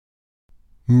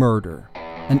Murder,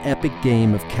 an epic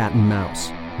game of cat and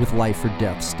mouse with life or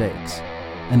death stakes,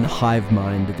 and the hive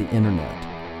mind of the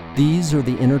internet. These are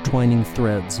the intertwining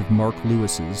threads of Mark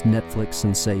Lewis's Netflix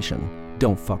sensation,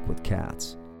 Don't Fuck with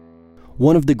Cats.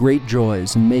 One of the great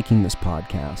joys in making this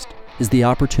podcast is the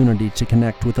opportunity to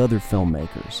connect with other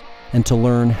filmmakers and to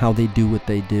learn how they do what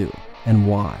they do and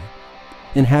why.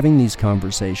 In having these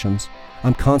conversations,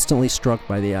 I'm constantly struck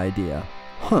by the idea,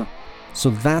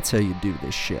 so that's how you do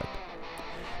this shit.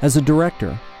 As a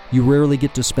director, you rarely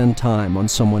get to spend time on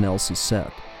someone else's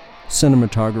set.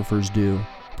 Cinematographers do,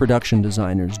 production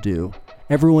designers do.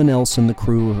 Everyone else in the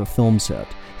crew of a film set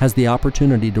has the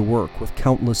opportunity to work with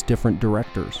countless different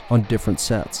directors on different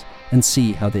sets and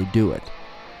see how they do it.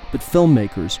 But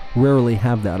filmmakers rarely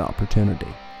have that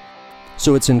opportunity.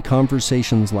 So it's in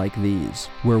conversations like these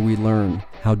where we learn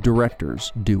how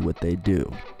directors do what they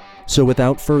do. So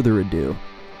without further ado,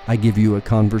 I give you a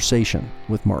conversation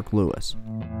with Mark Lewis.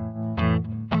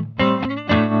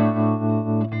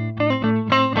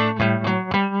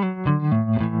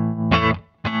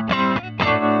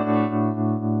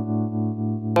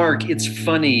 Mark, it's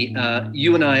funny.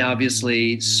 You and I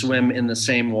obviously swim in the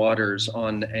same waters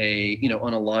on a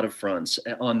lot of fronts.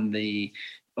 On the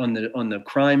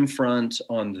crime front,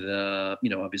 on the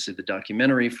obviously the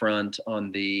documentary front,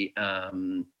 on the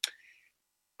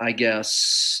I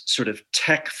guess sort of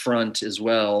tech front as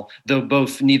well. Though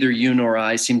both neither you nor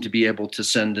I seem to be able to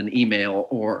send an email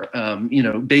or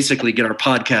basically get our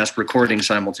podcast recording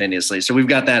simultaneously. So we've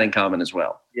got that in common as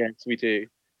well. Yes, we do.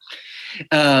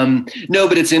 No,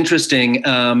 but it's interesting.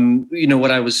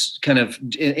 What I was kind of,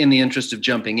 in the interest of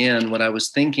jumping in, what I was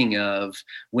thinking of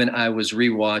when I was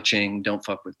rewatching Don't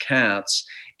Fuck with Cats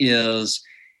is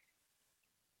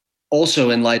also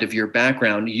in light of your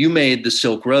background. You made the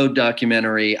Silk Road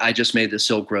documentary. I just made the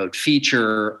Silk Road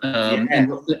feature.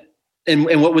 And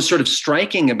what was sort of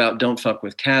striking about Don't Fuck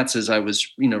with Cats as I was,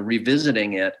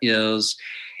 revisiting it is,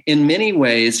 in many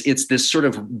ways, it's this sort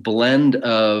of blend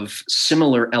of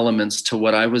similar elements to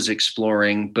what I was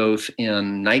exploring both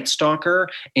in Night Stalker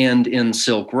and in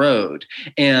Silk Road.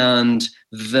 And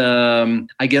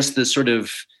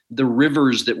the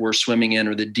rivers that we're swimming in,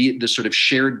 or the sort of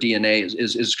shared DNA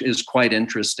is quite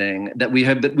interesting, that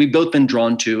we've both been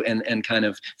drawn to and kind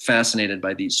of fascinated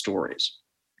by these stories.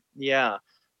 Yeah.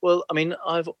 Well, I mean,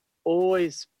 I've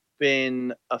always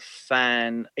been a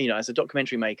fan, as a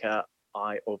documentary maker,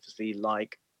 I obviously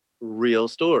like real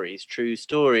stories, true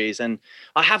stories. And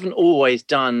I haven't always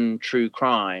done true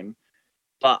crime,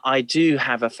 but I do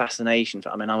have a fascination for,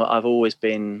 I've always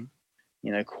been,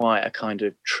 quite a kind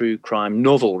of true crime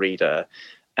novel reader.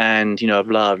 And, I've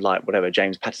loved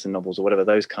James Patterson novels or whatever,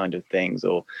 those kind of things,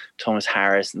 or Thomas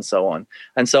Harris and so on.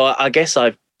 And so I guess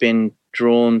I've been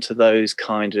drawn to those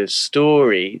kind of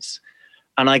stories.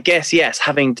 And I guess, yes,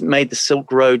 having made the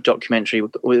Silk Road documentary,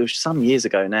 which was some years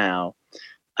ago now,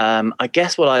 I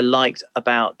guess what I liked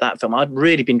about that film, I'd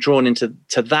really been drawn into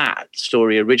that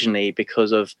story originally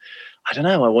because of,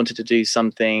 I wanted to do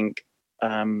something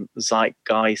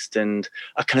zeitgeist and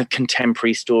a kind of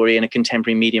contemporary story in a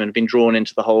contemporary medium, and had been drawn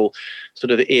into the whole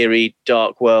sort of eerie,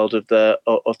 dark world of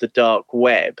the dark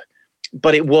web.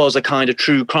 But it was a kind of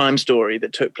true crime story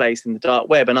that took place in the dark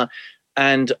web,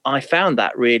 and I found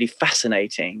that really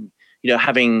fascinating.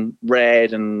 Having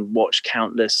read and watched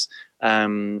countless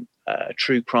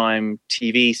true crime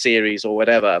TV series or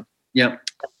whatever. Yeah.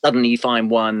 Suddenly you find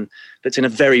one that's in a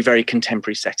very, very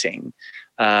contemporary setting,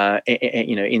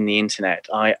 in the internet.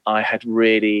 I had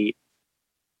really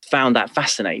found that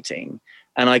fascinating.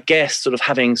 And I guess sort of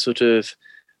having sort of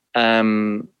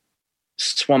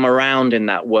swum around in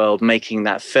that world, making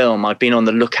that film, I've been on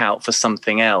the lookout for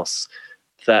something else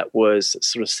that was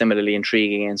sort of similarly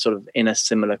intriguing and sort of in a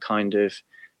similar kind of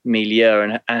milieu,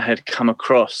 and I had come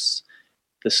across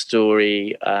the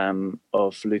story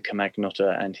of Luca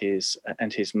Magnotta and his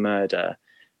murder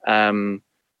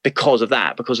because of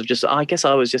that, because of just, I guess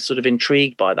I was just sort of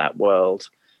intrigued by that world.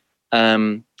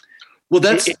 You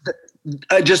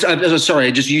just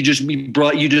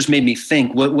made me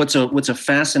think. What's a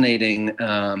fascinating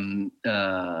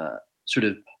sort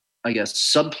of, I guess,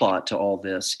 subplot to all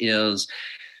this is,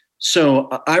 so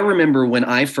I remember when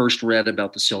I first read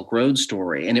about the Silk Road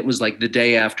story, and it was like the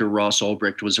day after Ross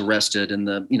Ulbricht was arrested in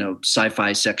the,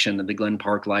 sci-fi section of the Glen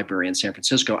Park Library in San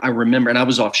Francisco. I remember, and I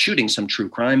was off shooting some true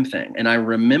crime thing. And I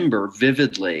remember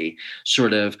vividly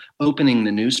sort of opening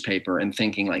the newspaper and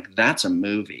thinking, like, that's a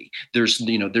movie. There's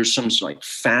some like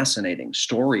fascinating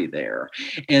story there.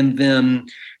 And then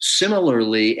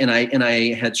similarly, and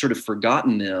I had sort of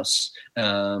forgotten this,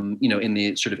 in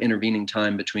the sort of intervening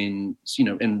time between,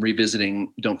 and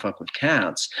revisiting Don't Fuck with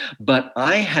Cats. But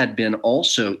I had been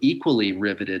also equally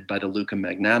riveted by the Luca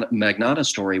Magnotta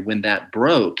story when that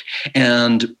broke,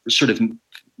 and sort of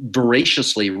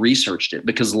voraciously researched it,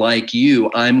 because like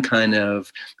you, I'm kind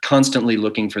of constantly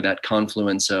looking for that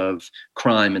confluence of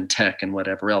crime and tech and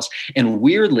whatever else. And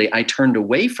weirdly, I turned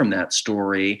away from that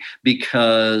story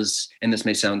because, and this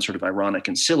may sound sort of ironic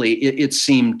and silly, it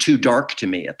seemed too dark to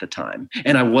me at the time.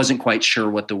 And I wasn't quite sure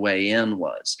what the way in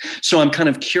was. So I'm kind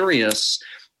of curious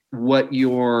what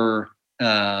your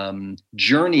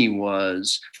journey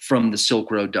was from the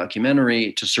Silk Road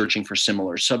documentary to searching for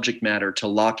similar subject matter to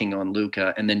locking on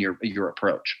Luca, and then your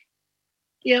approach.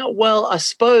 Yeah, well, I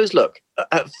suppose, look,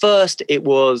 at first it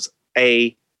was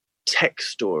a tech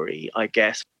story, I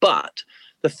guess, but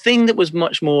the thing that was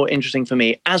much more interesting for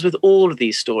me, as with all of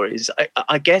these stories,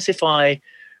 I guess if I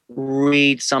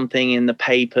read something in the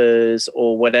papers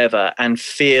or whatever and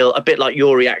feel a bit like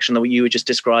your reaction that you were just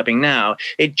describing now,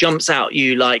 it jumps out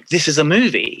you like, this is a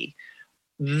movie,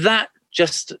 that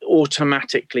just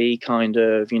automatically kind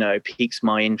of, piques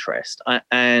my interest.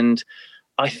 And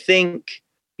I think,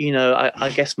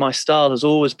 I guess my style has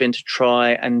always been to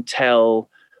try and tell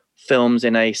films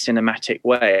in a cinematic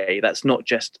way. That's not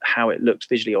just how it looks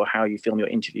visually or how you film your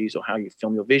interviews or how you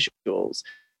film your visuals.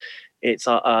 It's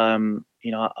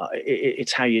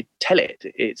it's how you tell it.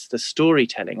 It's the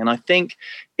storytelling. And I think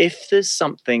if there's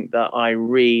something that I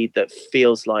read that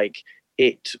feels like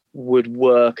it would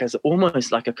work as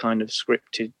almost like a kind of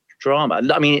scripted drama,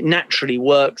 I mean, it naturally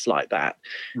works like that,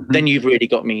 then you've really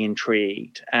got me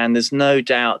intrigued. And there's no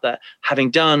doubt that having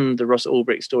done the Ross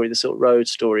Ulbricht story, the Silk Road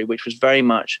story, which was very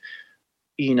much,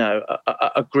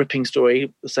 a gripping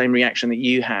story, the same reaction that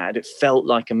you had, it felt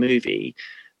like a movie,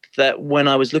 that when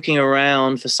I was looking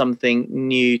around for something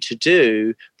new to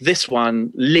do, this one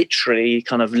literally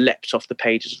kind of leapt off the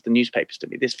pages of the newspapers to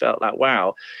me. This felt like,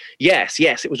 wow, yes,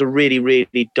 it was a really,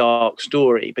 really dark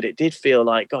story, but it did feel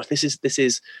like, gosh, this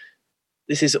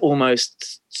is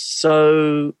almost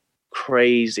so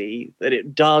crazy that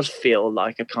it does feel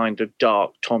like a kind of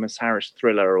dark Thomas Harris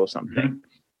thriller or something.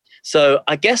 So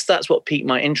I guess that's what piqued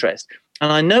my interest.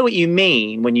 And I know what you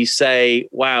mean when you say,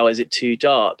 wow, is it too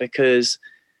dark? Because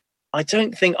I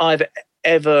don't think I've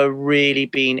ever really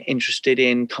been interested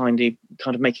in kind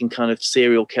of making kind of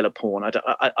serial killer porn.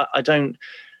 I don't,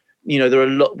 there are a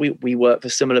lot, we work for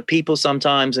similar people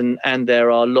sometimes, and there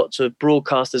are lots of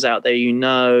broadcasters out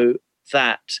there,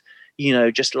 that,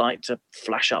 just like to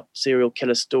flash up serial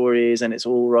killer stories, and it's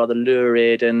all rather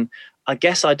lurid. And I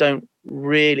guess I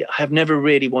have never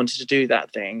really wanted to do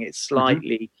that thing. It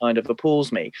slightly kind of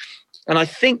appalls me. And I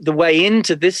think the way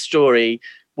into this story,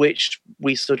 which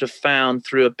we sort of found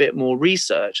through a bit more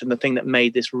research, and the thing that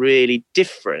made this really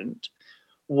different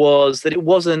was that it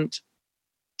wasn't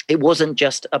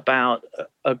just about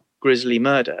a grisly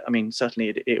murder. I mean,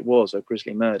 certainly it was a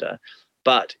grisly murder,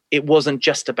 but it wasn't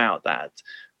just about that.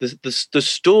 The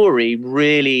story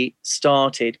really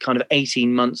started kind of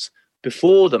 18 months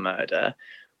before the murder,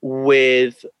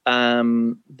 with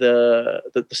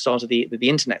the start of the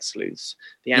internet sleuths,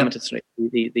 the amateur sleuths,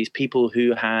 these people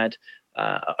who had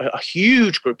a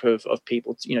huge group of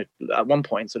people, at one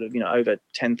point sort of, over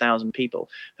 10,000 people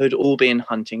who had all been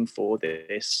hunting for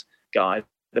this guy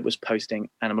that was posting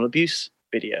animal abuse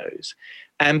videos.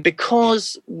 And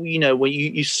because, when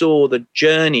you saw the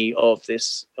journey of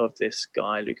this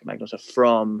guy, Luca Magnotta,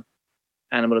 from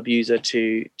animal abuser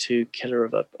to killer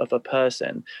of a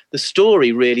person, the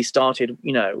story really started,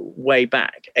 way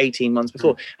back 18 months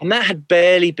before. And that had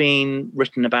barely been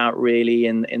written about really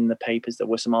in the papers. There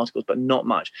were some articles, but not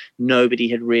much. Nobody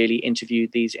had really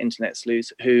interviewed these internet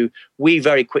sleuths, who we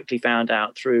very quickly found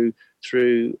out through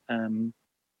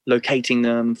locating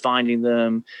them, finding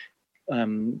them,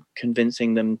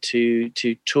 convincing them to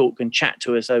talk and chat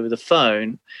to us over the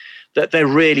phone, that there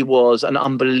really was an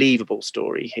unbelievable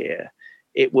story here.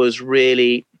 It was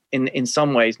really, in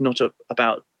some ways, not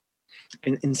about,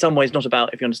 if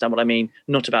you understand what I mean,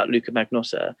 not about Luca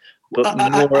Magnotta, but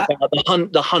more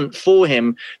about the hunt for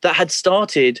him that had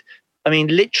started,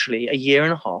 literally a year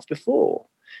and a half before.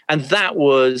 And that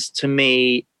was, to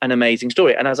me, an amazing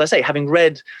story. And as I say, having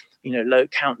read,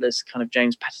 countless kind of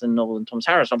James Patterson novels and Thomas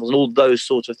Harris novels and all those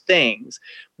sorts of things,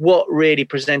 what really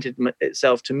presented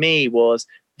itself to me was,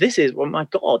 this is, oh my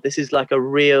God, this is like a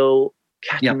real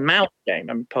cat and mouse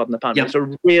game. Pardon the pun. It's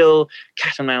a real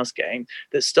cat and mouse game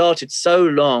that started so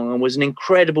long and was an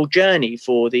incredible journey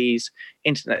for these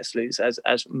internet sleuths,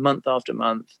 as month after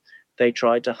month they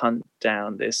tried to hunt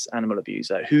down this animal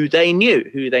abuser who they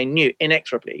knew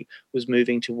inexorably was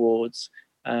moving towards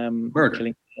murder.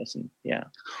 Killing person. Yeah.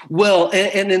 Well,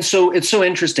 and so it's so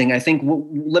interesting. I think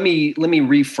let me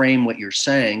reframe what you're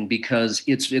saying, because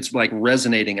it's like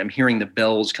resonating. I'm hearing the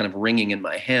bells kind of ringing in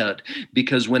my head,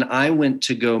 because when I went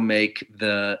to go make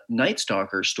the Night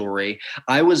Stalker story,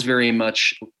 I was very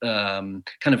much kind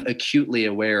of acutely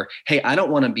aware, hey, I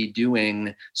don't want to be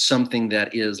doing something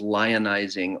that is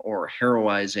lionizing or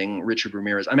heroizing Richard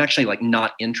Ramirez. I'm actually like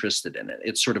not interested in it.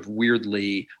 It's sort of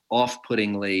weirdly,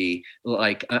 off-puttingly,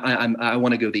 like I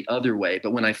want to go the other way.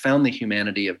 But when I found the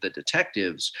humanity of the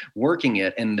detectives working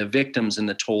it and the victims and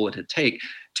the toll it had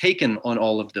taken on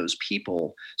all of those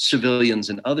people, civilians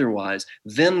and otherwise,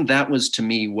 then that was to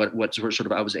me what sort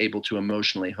of I was able to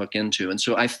emotionally hook into. And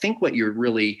so I think what you're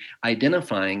really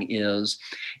identifying is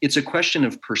it's a question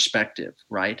of perspective,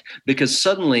 right? Because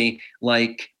suddenly,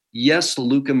 like, yes,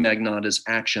 Luca Magnotta's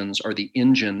actions are the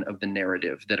engine of the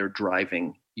narrative that are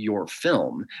driving your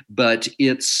film, but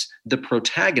it's the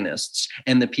protagonists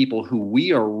and the people who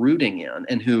we are rooting in,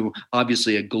 and who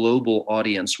obviously a global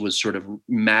audience was sort of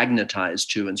magnetized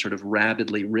to and sort of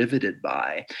rabidly riveted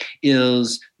by,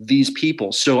 is these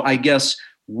people. So I guess,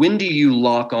 when do you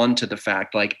lock on to the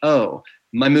fact, like, oh,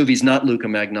 my movie's not Luca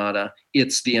Magnotta,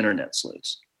 it's the internet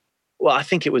sleuths? Well, I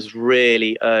think it was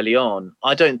really early on.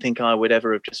 I don't think I would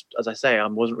ever have just, as I say, I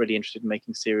wasn't really interested in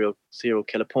making serial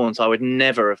killer porn. So I would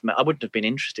never have, I wouldn't have been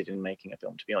interested in making a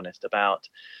film, to be honest, about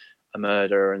a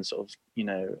murder and sort of,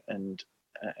 and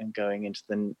going into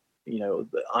the,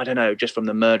 I don't know, just from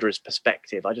the murderer's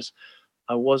perspective.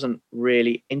 I wasn't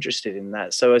really interested in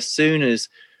that. So as soon as,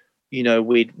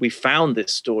 we found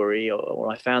this story,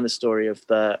 or I found the story of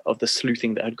the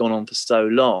sleuthing that had gone on for so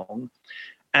long,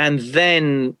 and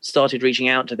then started reaching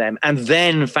out to them, and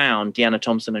then found Deanna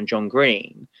Thompson and John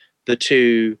Green, the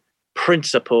two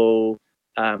principal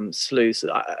sleuths.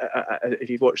 If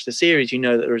you've watched the series, you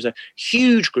know that there is a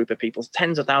huge group of people,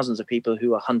 tens of thousands of people,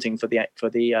 who are hunting for the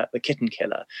kitten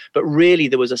killer. But really,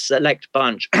 there was a select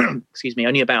bunch, excuse me,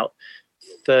 only about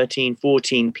 13,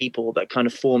 14 people that kind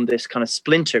of formed this kind of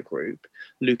splinter group,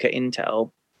 Luca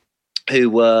Intel, who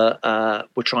were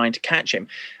trying to catch him.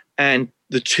 And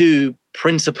the two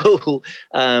principal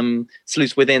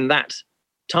sleuths within that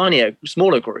tinier,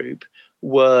 smaller group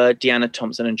were Deanna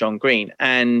Thompson and John Green.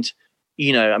 And,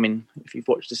 if you've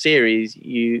watched the series,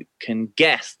 you can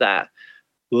guess that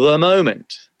the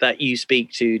moment that you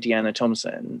speak to Deanna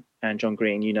Thompson and John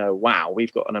Green, wow,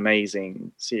 we've got an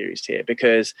amazing series here,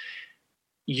 because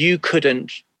you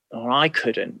couldn't, or I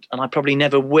couldn't, and I probably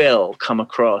never will come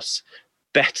across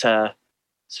better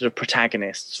sort of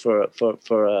protagonists for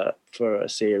a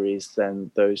series than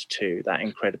those two, that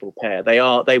incredible pair. They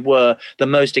were the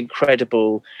most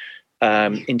incredible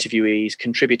interviewees,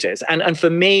 contributors, and for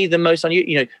me the most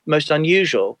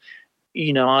unusual.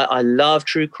 I love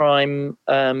true crime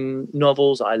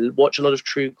novels. I watch a lot of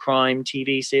true crime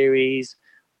TV series,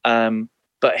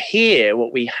 but here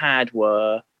what we had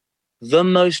were the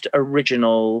most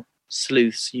original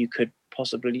sleuths you could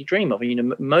possibly dream of.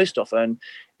 Most often,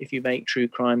 if you make true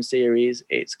crime series,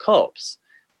 it's cops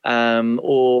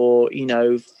or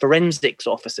forensics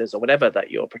officers or whatever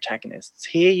that your protagonists.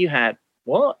 Here you had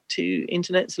two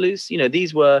internet sleuths.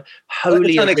 These were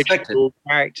wholly original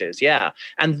characters. Yeah,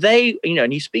 and they,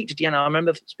 and you speak to Deanna. I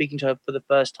remember speaking to her for the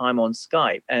first time on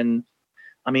Skype, and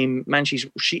I mean, man,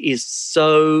 she is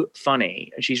so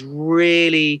funny. She's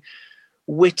really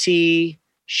witty.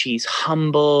 She's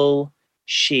humble.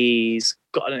 She's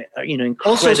got an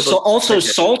incredible, also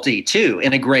salty too,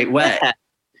 in a great way.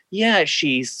 Yeah,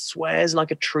 she swears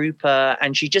like a trooper,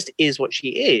 and she just is what she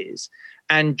is.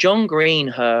 And John Green,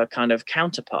 her kind of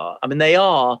counterpart, I mean, they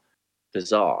are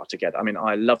bizarre together. I mean,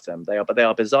 I love them. They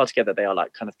are bizarre together. They are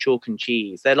like kind of chalk and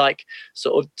cheese. They're like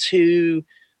sort of two,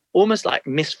 almost like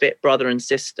misfit brother and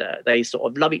sister. They sort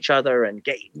of love each other and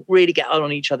really get out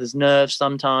on each other's nerves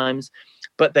sometimes,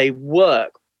 but they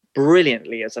work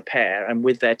brilliantly as a pair, and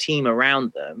with their team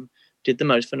around them, did the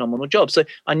most phenomenal job. So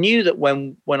I knew that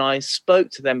when I spoke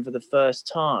to them for the first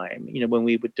time, when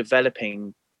we were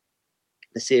developing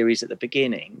the series at the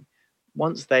beginning,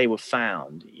 once they were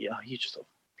found, you just thought,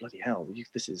 bloody hell,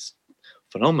 this is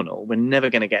phenomenal. We're never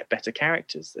going to get better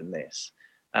characters than this.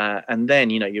 And then,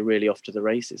 you're really off to the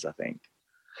races, I think.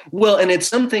 Well, and it's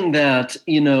something that,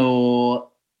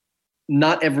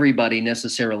 not everybody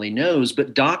necessarily knows,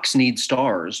 but docs need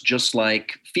stars, just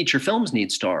like feature films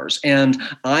need stars. And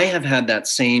I have had that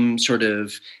same sort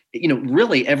of,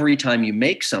 really every time you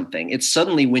make something, it's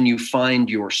suddenly when you find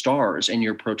your stars and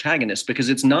your protagonists, because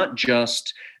it's not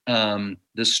just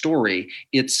the story.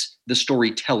 It's the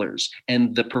storytellers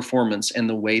and the performance and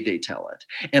the way they tell it.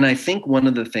 And I think one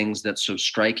of the things that's so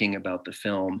striking about the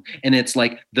film, and it's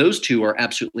like those two are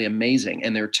absolutely amazing,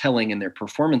 and their telling and their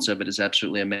performance of it is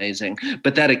absolutely amazing,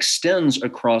 but that extends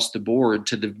across the board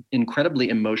to the incredibly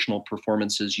emotional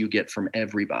performances you get from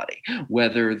everybody,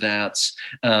 whether that's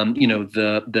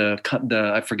the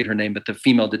I forget her name, but the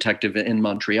female detective in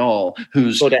Montreal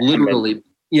who's literally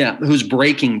who's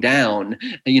breaking down,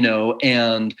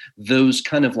 and those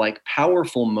kind of like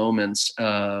powerful moments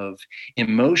of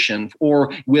emotion,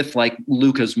 or with like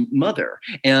Luca's mother.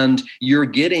 And you're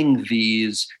getting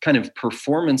these kind of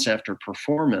performance after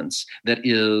performance that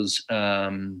is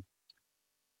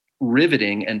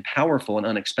riveting and powerful and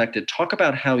unexpected. Talk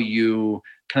about how you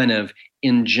kind of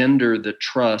engender the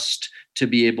trust to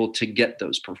be able to get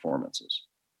those performances.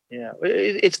 Yeah,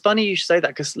 it's funny you should say that,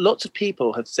 because lots of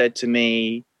people have said to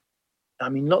me, I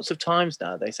mean, lots of times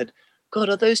now, they said, God,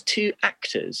 are those two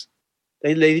actors?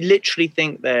 They literally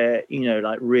think they're,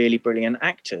 like really brilliant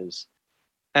actors.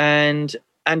 And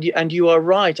you are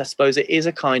right. I suppose it is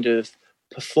a kind of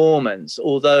performance,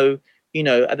 although,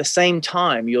 at the same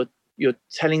time, you're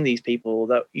telling these people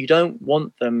that you don't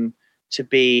want them to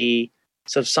be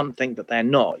sort of something that they're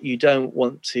not. You don't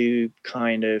want to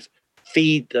kind of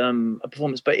feed them a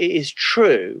performance, but it is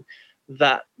true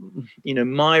that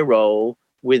my role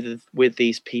with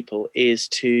these people is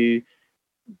to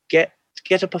get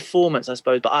a performance, I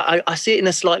suppose, but I see it in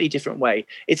a slightly different way.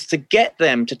 It's to get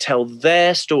them to tell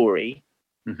their story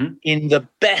in the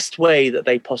best way that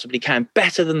they possibly can,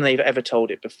 better than they've ever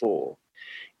told it before.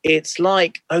 It's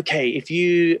like, okay, if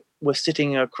you were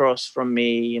sitting across from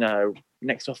me,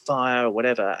 next to a fire or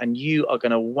whatever, and you are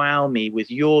going to wow me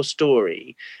with your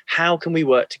story, how can we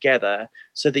work together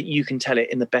so that you can tell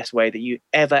it in the best way that you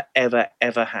ever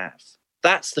have?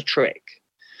 That's the trick.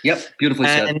 Yep, beautifully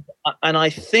said. And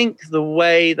I think the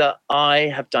way that I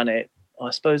have done it, I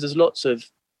suppose there's lots of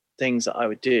things that I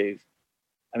would do.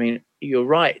 I mean, you're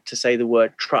right to say the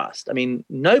word trust. I mean,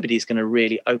 nobody's going to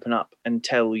really open up and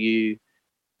tell you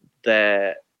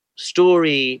their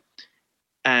story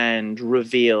and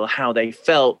reveal how they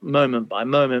felt moment by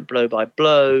moment, blow by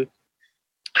blow,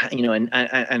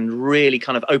 and really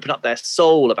kind of open up their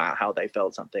soul about how they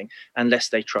felt something, unless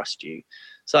they trust you.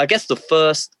 So I guess this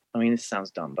sounds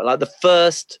dumb, but like the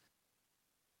first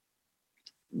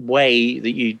way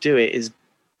that you do it is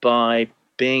by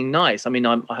being nice. I mean,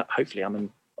 I'm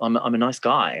a nice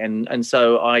guy, and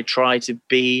so I try to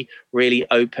be really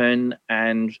open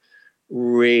and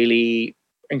really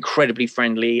incredibly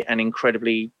friendly and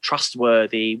incredibly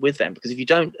trustworthy with them, because if you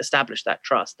don't establish that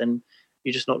trust, then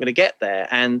you're just not going to get there.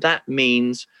 And that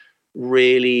means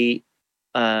really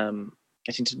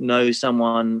getting to know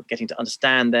someone, getting to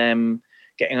understand them,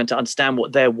 getting to understand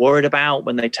what they're worried about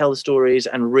when they tell the stories,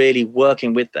 and really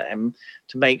working with them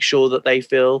to make sure that they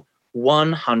feel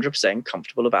 100%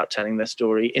 comfortable about telling their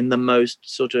story in the most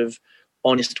sort of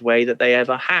honest way that they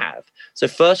ever have. So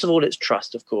first of all, it's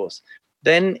trust, of course.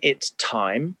 Then it's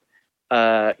time.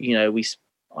 I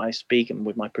speak, and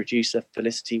with my producer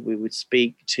Felicity, we would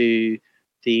speak to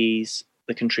the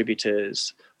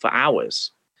contributors for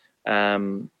hours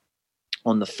on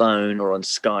the phone or on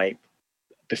Skype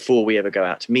before we ever go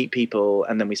out to meet people,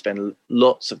 and then we spend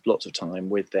lots of time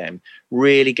with them,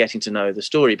 really getting to know the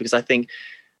story. Because I think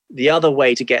the other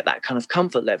way to get that kind of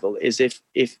comfort level is if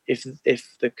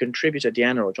the contributor,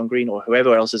 Deanna or John Green or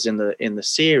whoever else is in the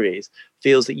series,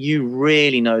 feels that you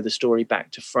really know the story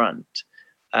back to front,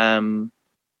 then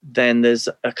there's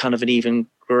a kind of an even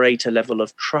greater level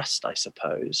of trust, I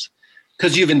suppose.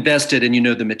 Because you've invested and you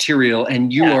know the material,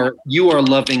 and you are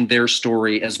loving their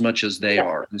story as much as they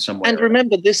are in some way. And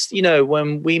remember this,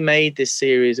 when we made this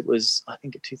series, it was, I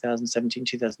think, 2017,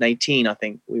 2018, I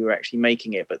think we were actually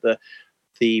making it, but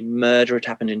the murder had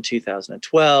happened in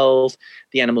 2012.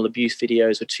 The animal abuse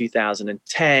videos were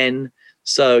 2010.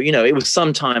 So, it was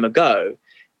some time ago.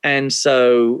 And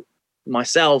so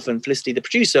myself and Felicity, the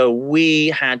producer, we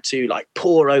had to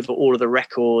pore over all of the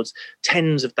records,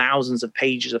 tens of thousands of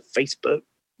pages of Facebook,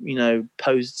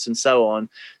 posts and so on,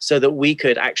 so that we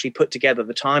could actually put together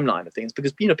the timeline of things,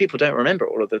 because, people don't remember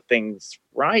all of the things,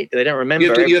 right? They don't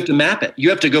remember. You have to map it.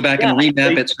 You have to go back and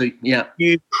remap it. So,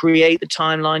 you create the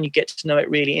timeline, you get to know it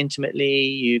really intimately,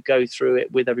 you go through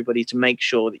it with everybody to make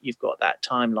sure that you've got that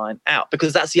timeline out,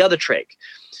 because that's the other trick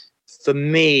for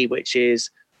me, which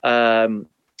is,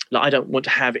 I don't want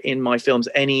to have in my films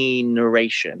any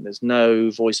narration. There's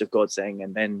no voice of God saying,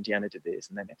 and then Deanna did this,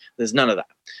 and then there's none of that.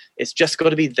 It's just got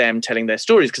to be them telling their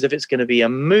stories, because if it's going to be a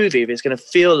movie, if it's going to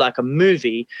feel like a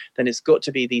movie, then it's got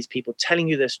to be these people telling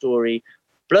you their story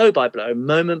blow by blow,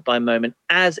 moment by moment,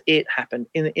 as it happened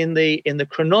in the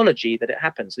chronology that it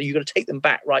happened. So you've got to take them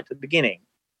back right to the beginning.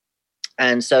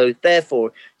 And so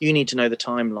therefore you need to know the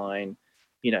timeline,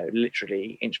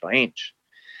 literally inch by inch.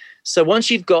 So once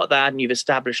you've got that and you've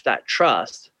established that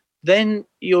trust, then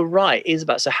you're right, is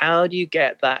about, so how do you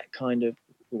get that kind of,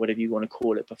 whatever you want to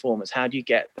call it, performance? How do you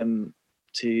get them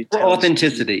to tell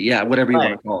authenticity? Yeah, whatever you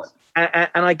want to call it.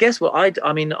 And I guess what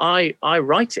I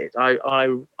write it.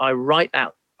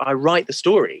 I write the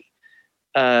story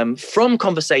from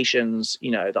conversations,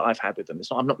 that I've had with them.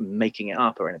 I'm not making it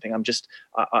up or anything. I'm just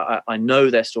I know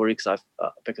their story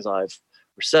because I've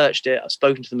researched it. I've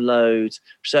spoken to them loads,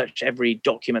 researched every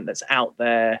document that's out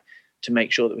there to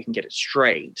make sure that we can get it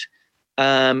straight.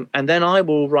 And then I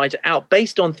will write it out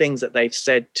based on things that they've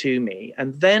said to me.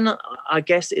 And then I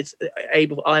guess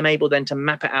I'm able then to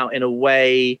map it out in a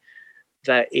way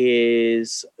that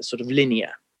is sort of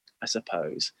linear, I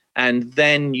suppose. And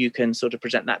then you can sort of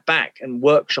present that back and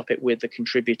workshop it with the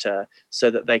contributor so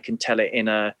that they can tell it in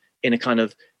a kind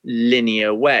of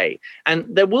linear way. And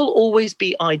there will always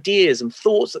be ideas and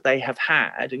thoughts that they have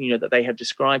had, that they have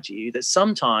described to you, that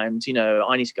sometimes,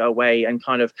 I need to go away and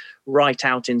kind of write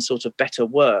out in sort of better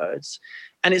words.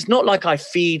 And it's not like I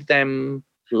feed them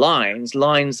lines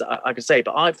I could say,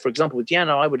 but for example, with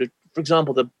Deanna, I would have, for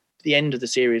example, the end of the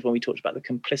series when we talked about the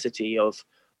complicity of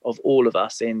all of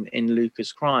us in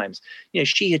Luca's crimes,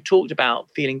 she had talked about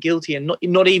feeling guilty and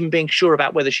not even being sure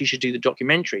about whether she should do the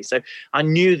documentary. So I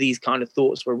knew these kind of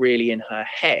thoughts were really in her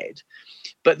head.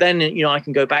 But then, I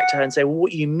can go back to her and say, well,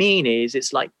 what you mean is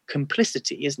it's like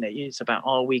complicity, isn't it? It's about,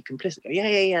 are we complicit?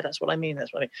 Yeah, that's what I mean.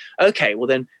 That's what I mean. Okay, well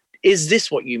then, is this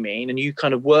what you mean? And you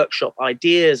kind of workshop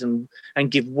ideas and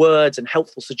give words and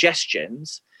helpful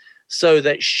suggestions so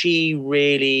that she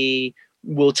really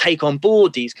will take on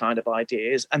board these kind of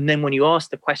ideas. And then when you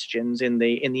ask the questions in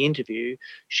the interview,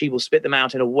 she will spit them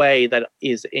out in a way that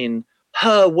is in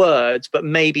her words, but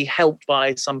maybe helped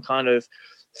by some kind of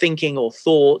thinking or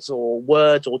thoughts or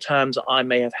words or terms that I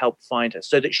may have helped find her,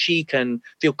 so that she can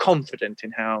feel confident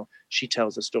in how she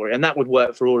tells the story. And that would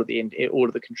work for all of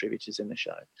the contributors in the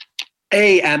show.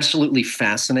 Absolutely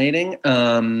fascinating.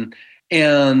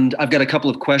 And I've got a couple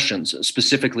of questions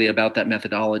specifically about that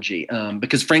methodology,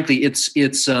 because frankly,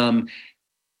 it's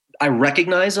I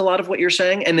recognize a lot of what you're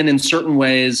saying. And then in certain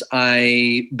ways,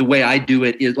 the way I do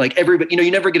it is like everybody,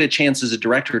 you never get a chance as a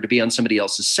director to be on somebody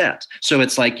else's set. So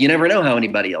it's like, you never know how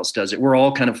anybody else does it. We're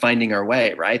all kind of finding our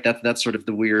way, right? That's sort of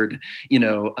the weird,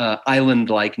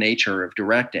 island-like nature of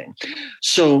directing.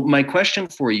 So my question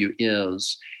for you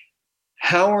is,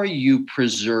 how are you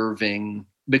preserving,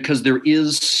 because there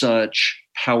is such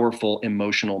powerful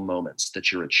emotional moments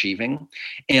that you're achieving,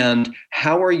 and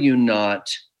how are you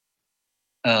not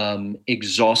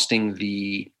exhausting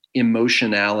the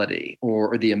emotionality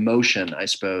or the emotion, I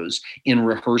suppose, in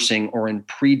rehearsing or in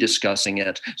pre-discussing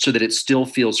it so that it still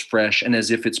feels fresh and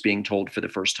as if it's being told for the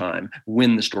first time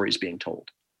when the story is being told?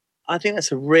 I think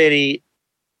that's a really,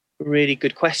 really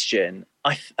good question.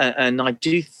 And I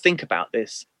do think about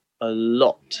this a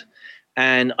lot.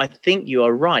 And I think you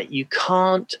are right. You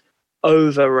can't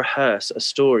over rehearse a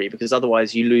story, because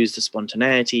otherwise you lose the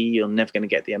spontaneity. You're never going to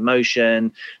get the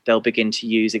emotion. They'll begin to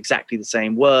use exactly the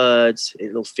same words.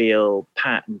 It'll feel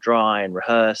pat and dry and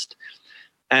rehearsed.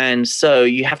 And so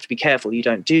you have to be careful you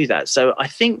don't do that. So I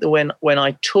think that when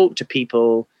I talk to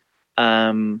people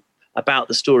about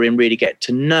the story and really get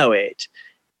to know it,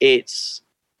 it's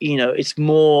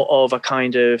more of a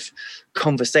kind of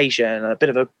conversation, a bit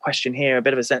of a question here, a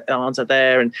bit of an answer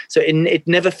there. And so it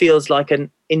never feels like an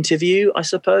interview, I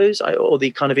suppose, or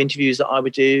the kind of interviews that I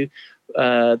would do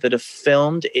that are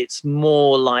filmed. It's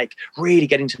more like really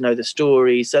getting to know the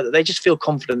story so that they just feel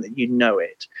confident that you know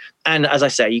it. And as I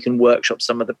say, you can workshop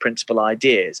some of the principal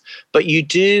ideas, but you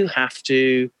do have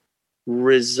to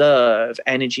reserve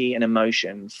energy and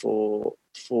emotion for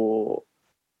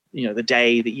the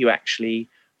day that you actually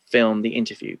film the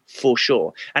interview, for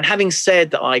sure. And having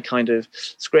said that, I kind of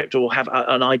script or have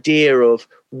an idea of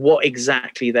what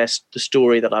exactly the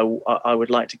story that I would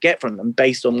like to get from them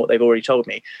based on what they've already told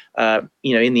me,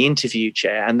 in the interview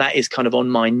chair, and that is kind of on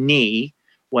my knee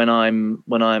when I'm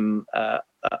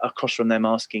across from them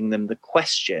asking them the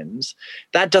questions.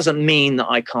 That doesn't mean that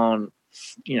I can't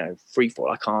free fall.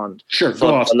 I can't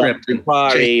go off script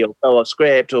inquiry or go off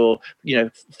script or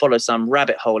follow some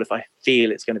rabbit hole if I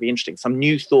feel it's going to be interesting, some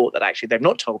new thought that actually they've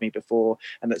not told me before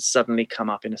and that's suddenly come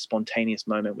up in a spontaneous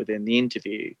moment within the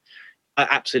interview. I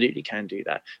absolutely can do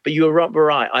that. But you're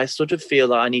right. I sort of feel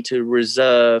that I need to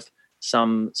reserve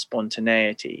some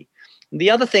spontaneity. And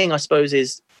the other thing I suppose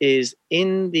is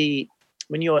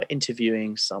when you're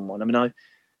interviewing someone, I mean,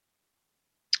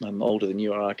 I'm older than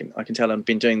you are. I can tell I've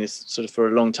been doing this sort of for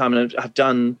a long time, and I've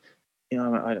done,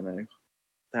 I don't know,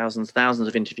 thousands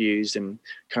of interviews in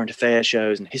current affairs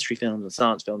shows and history films and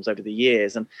science films over the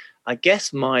years. And I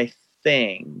guess my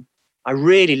thing, I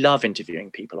really love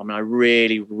interviewing people. I mean, I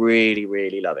really, really,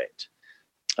 really love it.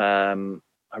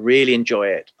 I really enjoy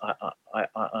it.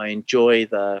 I enjoy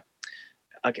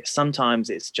I guess sometimes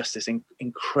it's just this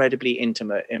incredibly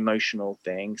intimate, emotional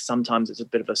thing. Sometimes it's a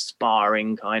bit of a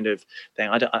sparring kind of thing.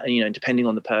 Depending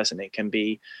on the person, it can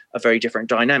be a very different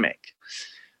dynamic.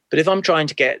 But if I'm trying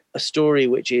to get a story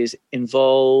which is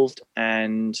involved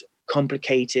and a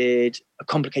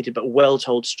complicated but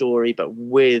well-told story, but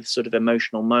with sort of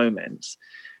emotional moments,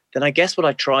 then I guess what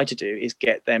I try to do is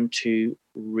get them to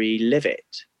relive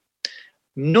it.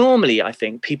 Normally, I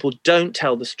think people don't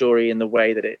tell the story in the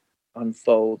way that it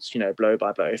unfolds, blow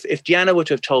by blow. If Deanna were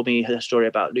to have told me her story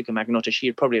about Luca Magnotta,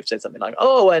 she'd probably have said something like,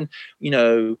 and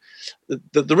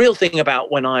the real thing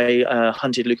about when I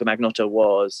hunted Luca Magnotta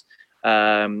was,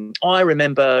 I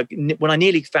remember when I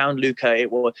nearly found Luca,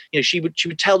 it was, she would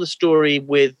tell the story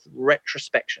with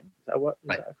retrospection. Is that what?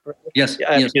 Right. Is that correct? Yes.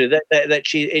 Yes.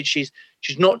 That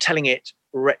She's not telling it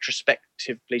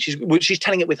retrospectively. She's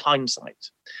telling it with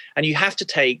hindsight, and you have to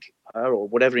take her or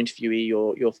whatever interviewee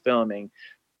you're filming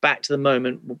back to the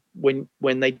moment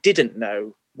when they didn't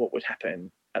know what would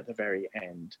happen at the very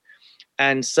end.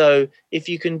 And so if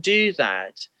you can do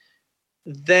that,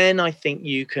 then I think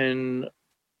you can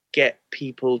get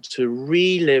people to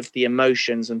relive the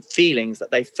emotions and feelings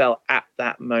that they felt at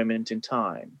that moment in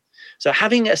time. So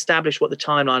having established what the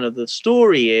timeline of the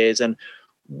story is and,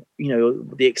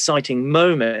 the exciting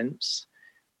moments,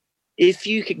 if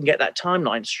you can get that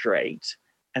timeline straight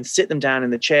and sit them down in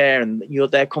the chair and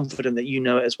they're confident that you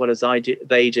know it as well as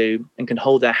they do, and can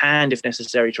hold their hand if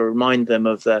necessary to remind them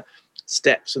of the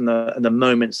steps and the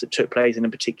moments that took place in a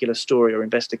particular story or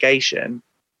investigation,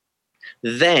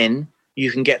 then you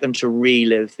can get them to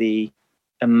relive the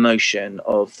emotion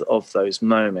of those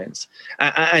moments.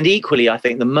 And equally, I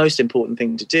think the most important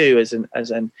thing to do as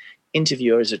an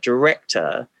interviewer, as a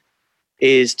director,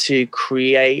 is to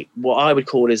create what I would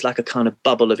call is like a kind of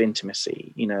bubble of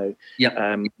intimacy. You're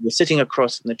sitting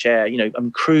across from the chair.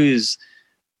 Crews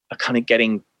are kind of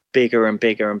getting bigger and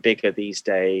bigger and bigger these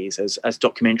days as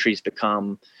documentaries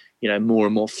become, more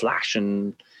and more flash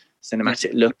and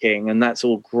cinematic looking, and that's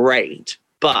all great.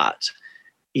 But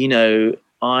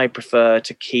I prefer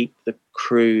to keep the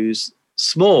crews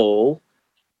small,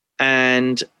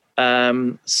 and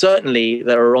certainly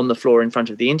that are on the floor in front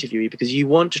of the interviewee, because you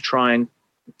want to try and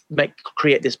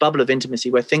create this bubble of intimacy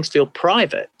where things feel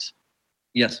private.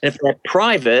 Yes. And if they're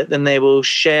private, then they will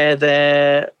share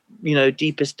their,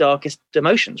 deepest, darkest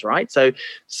emotions, right? So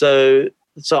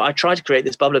I try to create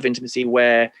this bubble of intimacy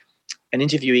where an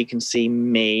interviewee can see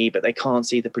me, but they can't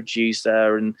see the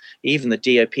producer, and even the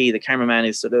DOP, the cameraman,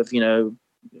 is sort of,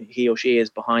 he or she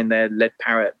is behind their lead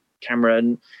parrot camera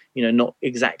and, not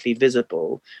exactly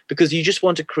visible, because you just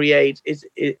want to create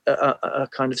a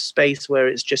kind of space where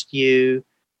it's just you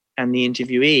and the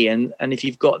interviewee. And if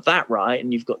you've got that right,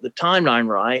 and you've got the timeline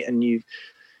right, and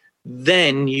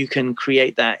then you can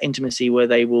create that intimacy where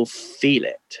they will feel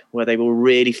it, where they will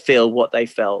really feel what they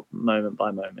felt moment by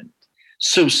moment.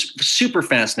 So super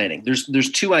fascinating.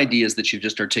 There's two ideas that you've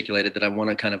just articulated that I want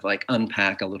to kind of like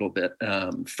unpack a little bit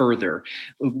further,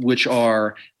 which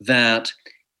are that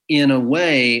in a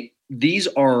way, these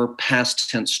are past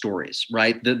tense stories,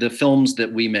 right? The films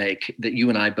that we make, that you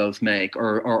and I both make,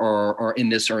 are in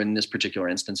this particular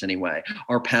instance anyway,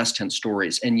 are past tense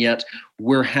stories. And yet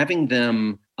we're having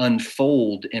them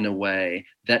unfold in a way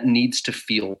that needs to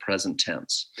feel present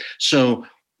tense. So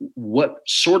what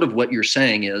you're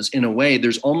saying is, in a way,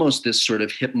 there's almost this sort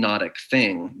of hypnotic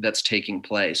thing that's taking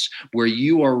place where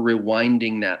you are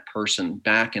rewinding that person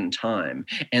back in time.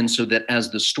 And so that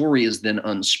as the story is then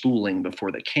unspooling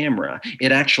before the camera,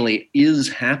 it actually is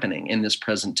happening in this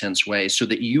present tense way so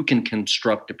that you can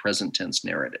construct a present tense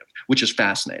narrative, which is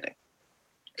fascinating.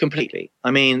 Completely. I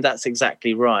mean, that's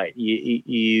exactly right.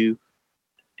 You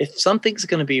if something's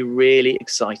going to be really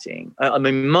exciting, I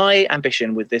mean, my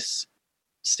ambition with this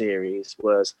series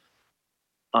was,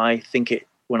 I think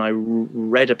when I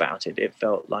read about it, it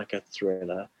felt like a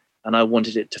thriller, and I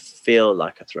wanted it to feel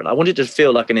like a thriller. I wanted it to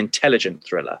feel like an intelligent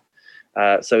thriller,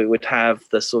 so it would have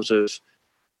the sort of,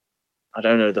 I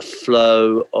don't know, the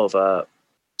flow of a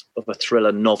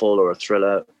thriller novel or a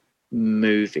thriller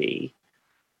movie,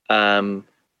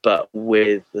 but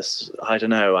with this, I don't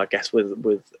know, I guess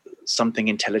with something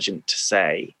intelligent to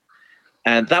say.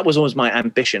 And that was always my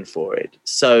ambition for it.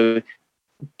 So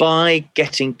by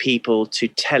getting people to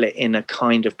tell it in a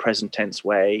kind of present tense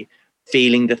way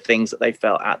feeling the things that they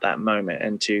felt at that moment,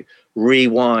 and to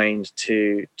rewind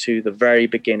to the very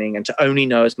beginning, and to only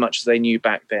know as much as they knew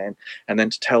back then, and then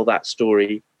to tell that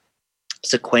story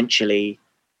sequentially,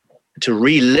 to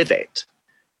relive it,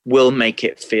 will make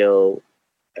it feel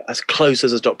as close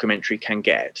as a documentary can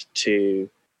get to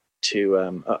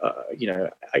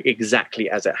exactly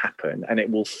as it happened, and it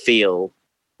will feel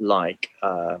like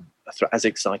as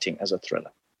exciting as a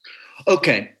thriller.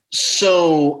 Okay,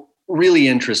 so really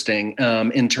interesting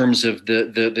in terms of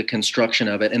the construction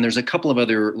of it, and there's a couple of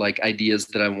other like ideas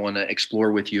that I want to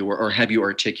explore with you, or have you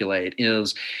articulate.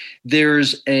 Is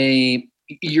there's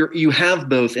you have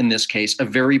both, in this case, a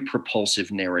very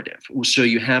propulsive narrative. So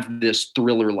you have this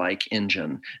thriller-like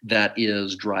engine that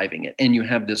is driving it, and you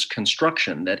have this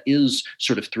construction that is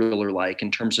sort of thriller-like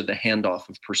in terms of the handoff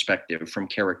of perspective from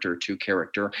character to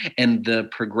character, and the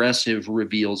progressive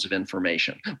reveals of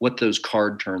information, what those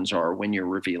card turns are when you're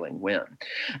revealing when.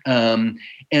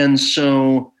 And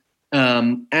so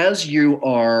as you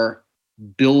are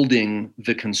building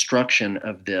the construction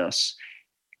of this,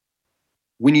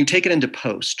 when you take it into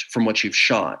post from what you've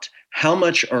shot, how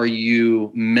much are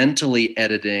you mentally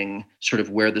editing sort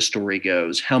of where the story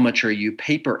goes? How much are you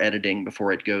paper editing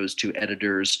before it goes to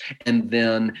editors? And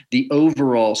then the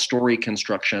overall story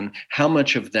construction, how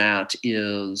much of that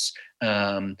is,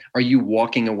 are you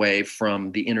walking away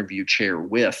from the interview chair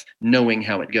with, knowing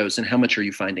how it goes? And how much are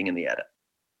you finding in the edit?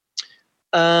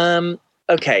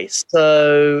 Okay,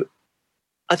 so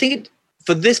I think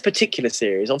for this particular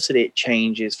series, obviously it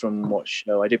changes from what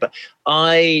show I do, but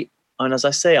and as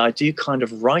I say, I do kind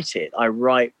of write it. I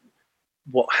write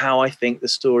how I think the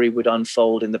story would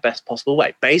unfold in the best possible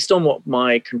way, based on what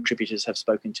my contributors have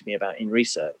spoken to me about in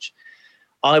research.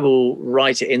 I will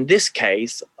write it. In this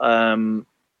case,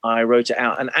 I wrote it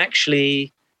out, and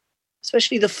actually,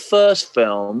 especially the first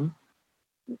film,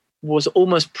 was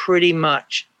almost pretty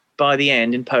much by the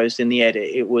end, in post, in the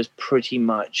edit, it was pretty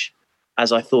much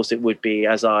as I thought it would be,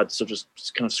 as I'd sort of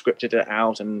kind of scripted it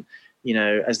out, and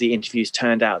as the interviews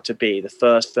turned out to be, the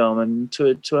first film, and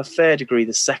to a fair degree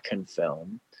the second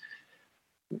film.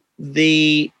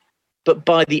 But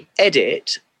by the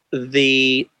edit,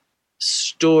 the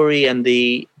story and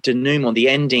the denouement, the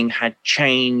ending, had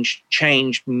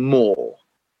changed more,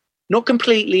 not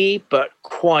completely, but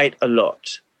quite a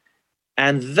lot,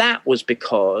 and that was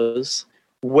because,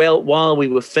 well, while we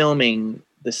were filming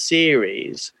the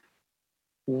series,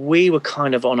 we were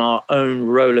kind of on our own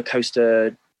roller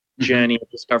coaster journey of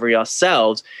discovery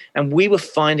ourselves, and we were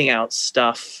finding out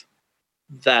stuff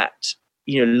that,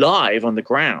 live on the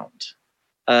ground,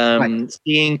 right.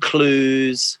 Seeing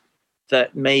clues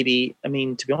that maybe,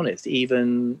 to be honest,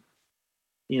 even,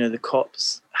 the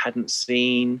cops hadn't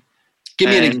seen. Give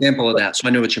me an example of that, so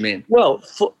I know what you mean. Well,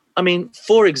 for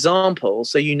example,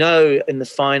 so in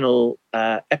the final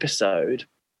episode,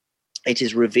 it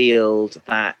is revealed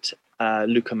that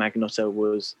Luca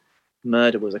Magnotta's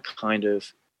murder was a kind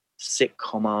of sick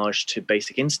homage to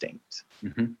Basic Instinct.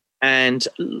 Mm-hmm. And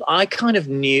I kind of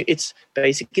knew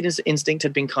Basic Instinct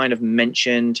had been kind of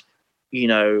mentioned,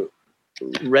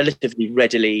 relatively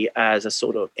readily as a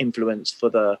sort of influence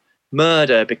for the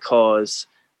murder, because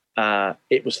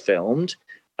it was filmed.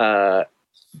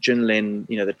 Jun Lin,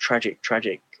 the tragic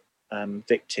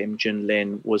victim, Jun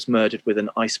Lin, was murdered with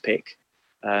an ice pick,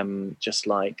 just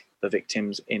like the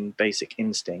victims in Basic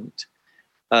Instinct.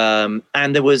 And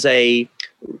there was a,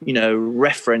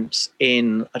 reference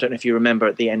in, I don't know if you remember,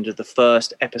 at the end of the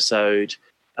first episode,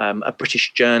 a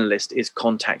British journalist is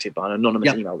contacted by an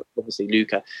anonymous email, obviously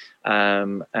Luca,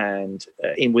 and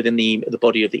within the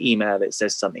body of the email, it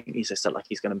says something. He says something like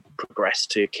he's going to progress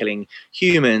to killing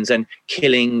humans, and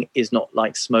killing is not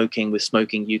like smoking. With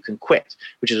smoking, you can quit,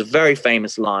 which is a very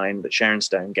famous line that Sharon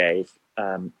Stone gave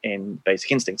in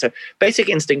Basic Instinct. So Basic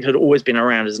Instinct had always been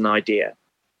around as an idea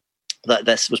that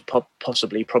this was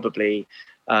probably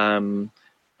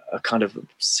a kind of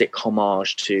sick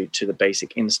homage to the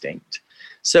Basic Instinct.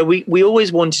 So we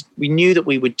knew that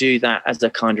we would do that as a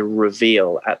kind of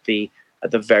reveal at the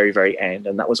very, very end,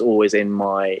 and that was always in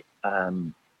my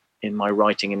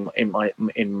writing,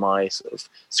 in my sort of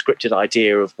scripted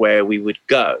idea of where we would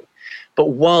go. But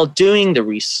while doing the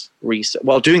research,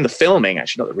 while doing the filming,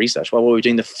 actually not the research, while we were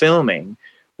doing the filming,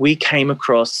 we came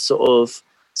across sort of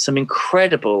some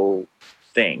incredible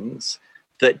things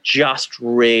that just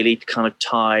really kind of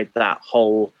tied that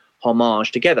whole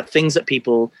homage together, things that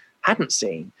people hadn't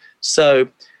seen. So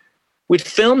we'd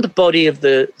filmed the body of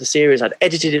the series. I'd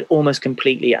edited it almost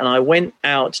completely, and I went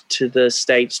out to the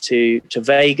States, to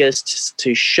Vegas,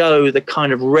 to show the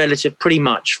kind of relative, pretty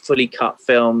much fully cut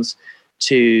films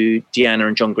to Deanna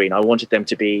and John Green. I wanted them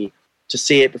to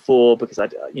see it before, because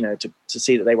to to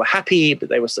see that they were happy, but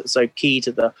they were so key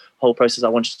to the whole process. I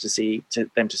wanted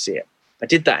them to see it. I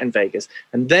did that in Vegas.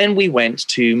 And then we went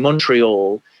to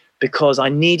Montreal because I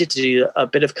needed to do a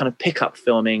bit of kind of pickup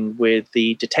filming with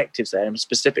the detectives there, and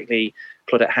specifically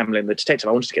Claudette Hamlin, the detective.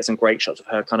 I wanted to get some great shots of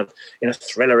her kind of in a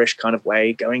thrillerish kind of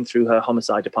way going through her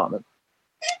homicide department.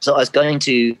 So I was going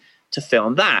to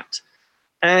film that.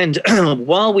 And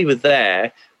while we were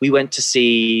there, we went to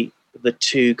see the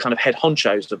two kind of head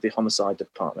honchos of the homicide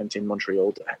department in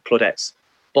Montreal, Claudette's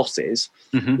bosses,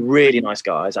 really nice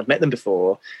guys. I'd met them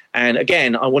before. And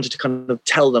again, I wanted to kind of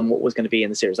tell them what was going to be in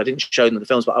the series. I didn't show them the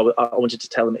films, but I wanted to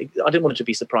tell them. I didn't want it to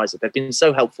be surprised. They've been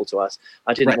so helpful to us.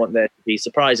 I didn't want there to be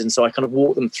surprise. And so I kind of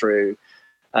walked them through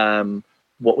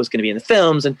what was going to be in the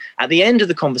films. And at the end of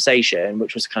the conversation,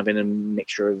 which was kind of in a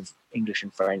mixture of English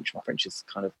and French, my French is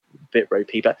kind of a bit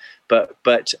ropey,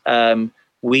 but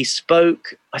we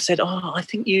spoke. I said, I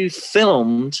think you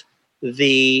filmed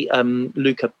the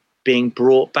Luca being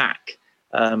brought back.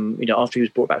 After he was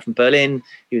brought back from Berlin,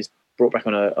 he was brought back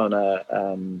on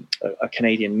a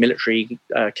Canadian military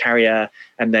carrier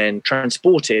and then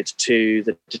transported to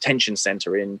the detention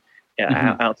center in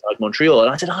outside Montreal. And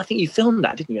I said, I think you filmed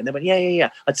that, didn't you? And they went, yeah.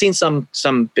 I'd seen some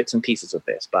bits and pieces of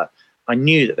this, but I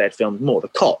knew that they'd filmed more. The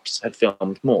cops had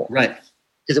filmed more. Right.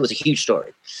 Because it was a huge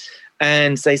story.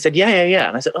 And they said, yeah.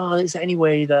 And I said, is there any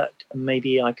way that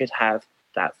maybe I could have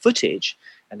that footage?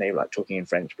 And they were like talking in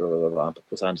French, blah, blah, blah, blah. Of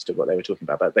course, I understood what they were talking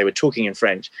about, but they were talking in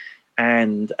French.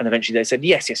 And eventually they said,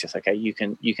 yes, okay, you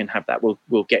can have that.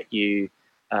 We'll get you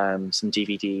some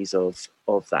DVDs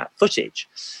of that footage.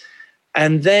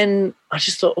 And then I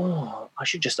just thought, I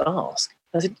should just ask.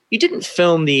 I said, you didn't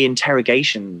film the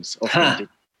interrogations of him, did you?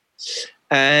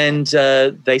 And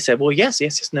they said, well, yes,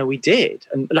 no, we did.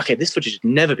 And luckily, this footage had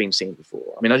never been seen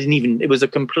before. I mean, it was a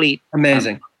complete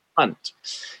amazing hunt.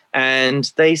 And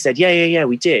they said, yeah,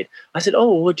 we did. I said,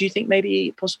 well, do you think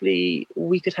maybe possibly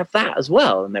we could have that as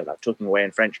well? And they were like talking away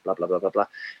in French, blah, blah, blah, blah, blah.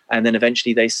 And then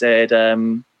eventually they said,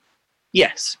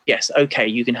 yes, okay,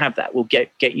 you can have that. We'll get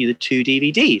you the 2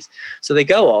 DVDs. So they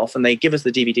go off and they give us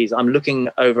the DVDs. I'm looking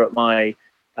over at my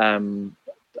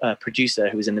producer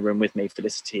who was in the room with me,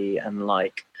 Felicity, and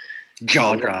like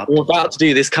jaw drop. We're about to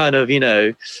do this kind of,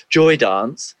 joy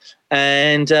dance.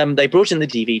 And they brought in the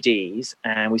DVDs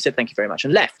and we said, thank you very much,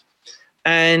 and left.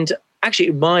 And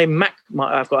actually my Mac,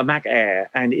 I've got a Mac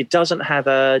Air and it doesn't have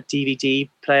a DVD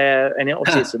player and it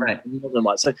obviously it's a modern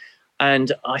one. So,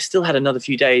 and I still had another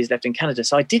few days left in Canada.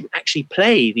 So I didn't actually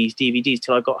play these DVDs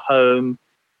till I got home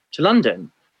to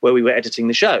London where we were editing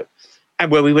the show.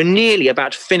 And where we were nearly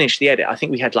about to finish the edit. I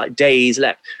think we had like days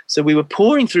left. So we were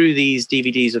pouring through these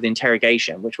DVDs of the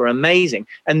interrogation, which were amazing.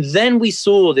 And then we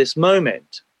saw this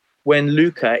moment when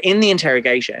Luca, in the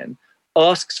interrogation,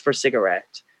 asks for a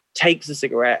cigarette, takes the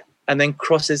cigarette, and then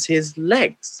crosses his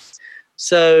legs.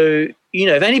 So,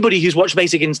 if anybody who's watched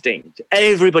Basic Instinct,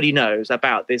 everybody knows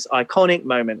about this iconic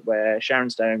moment where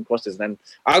Sharon Stone crosses and then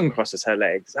uncrosses her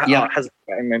legs.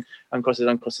 And then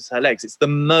uncrosses her legs. It's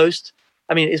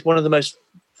it's one of the most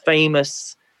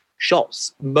famous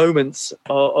moments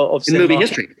of in movie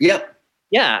history. Yeah.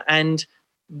 Yeah, and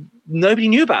nobody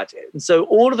knew about it. And so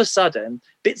all of a sudden,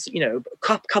 bits,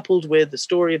 coupled with the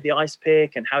story of the ice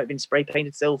pick and how it'd been spray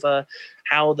painted silver,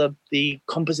 how the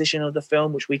composition of the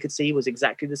film, which we could see was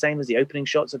exactly the same as the opening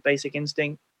shots of Basic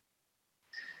Instinct,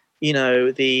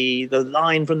 the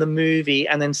line from the movie,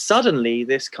 and then suddenly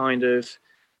this kind of,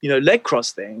 leg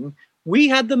cross thing, we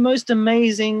had the most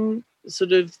amazing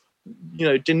sort of,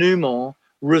 denouement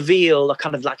reveal, a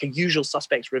kind of like a usual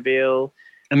suspects reveal.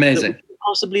 Amazing. That we could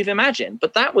possibly have imagined.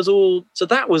 But that was all. So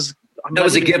that was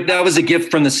a gift. That was a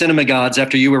gift from the cinema gods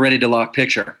after you were ready to lock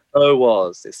picture.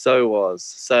 It so was.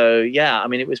 So yeah,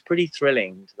 it was pretty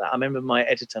thrilling. I remember my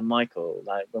editor Michael,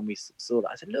 like when we saw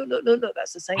that, I said, look,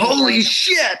 that's the same. Holy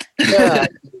shit! Yeah,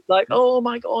 like, oh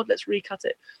my god, let's recut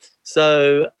it.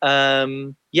 So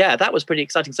that was pretty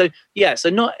exciting. So yeah, so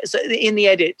in the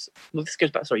edit. Well, this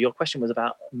goes back. Sorry, your question was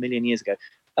about a million years ago.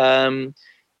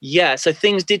 So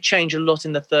things did change a lot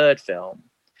in the third film.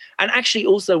 And actually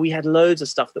also we had loads of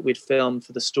stuff that we'd filmed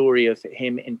for the story of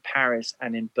him in Paris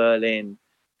and in Berlin,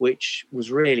 which was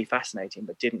really fascinating,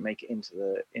 but didn't make it into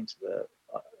the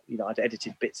I'd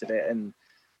edited bits of it and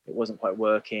it wasn't quite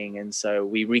working. And so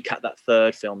we recut that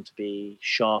third film to be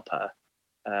sharper.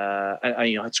 And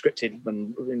I'd scripted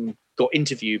and got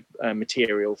interview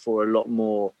material for a lot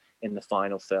more in the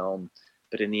final film.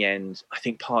 But in the end, I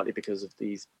think partly because of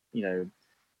these,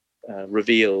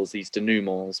 reveals, these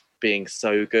denouements being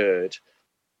so good,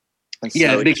 And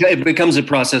Yeah, so it becomes a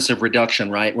process of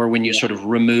reduction, right? Where when you yeah, sort of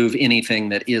remove anything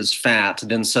that is fat,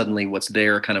 then suddenly what's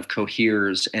there kind of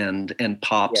coheres and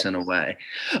pops yeah, in a way.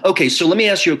 Okay, so let me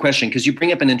ask you a question, because you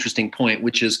bring up an interesting point,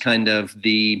 which is kind of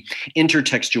the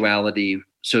intertextuality,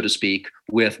 so to speak,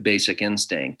 with Basic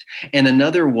Instinct. And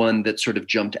another one that sort of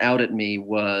jumped out at me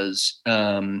was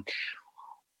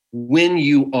when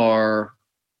you are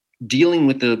dealing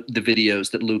with the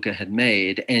videos that Luca had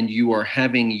made, and you are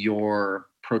having your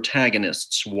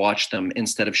protagonists watch them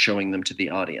instead of showing them to the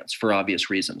audience for obvious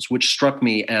reasons, which struck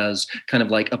me as kind of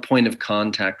like a point of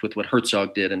contact with what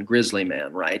Herzog did in Grizzly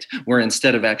Man, right? Where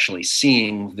instead of actually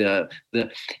seeing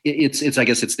it's I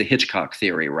guess it's the Hitchcock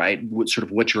theory, right? Sort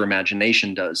of what your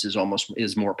imagination does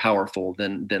is more powerful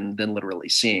than literally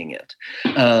seeing it.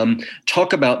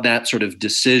 Talk about that sort of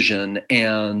decision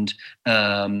and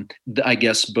I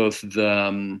guess both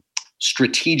the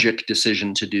strategic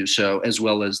decision to do so, as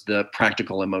well as the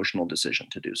practical emotional decision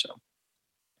to do so.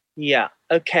 yeah.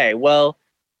 Okay. Well,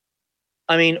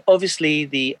 I mean, obviously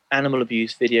the animal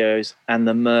abuse videos and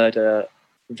the murder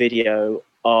video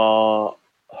are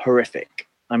horrific.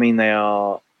 I mean, they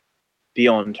are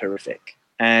beyond horrific.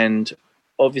 And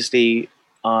obviously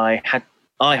I had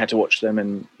to watch them,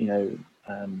 and, you know,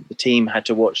 the team had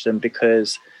to watch them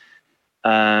because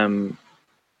there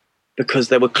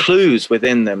were clues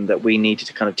within them that we needed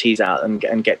to kind of tease out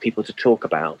and get people to talk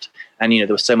about. And, you know,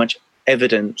 there was so much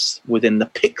evidence within the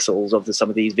pixels of some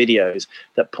of these videos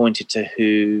that pointed to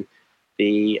who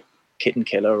the kitten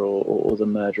killer or the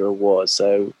murderer was.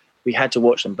 So we had to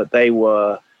watch them, but they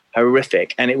were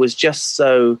horrific. And it was just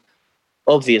so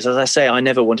obvious. As I say, I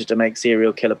never wanted to make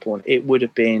serial killer porn. It would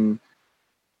have been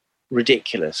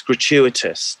ridiculous,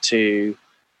 gratuitous to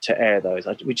air those.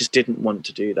 We just didn't want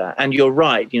to do that. And you're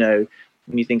right, you know,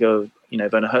 when you think of, you know,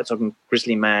 Werner Herzog and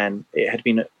Grizzly Man, it had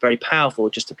been very powerful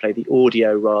just to play the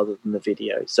audio rather than the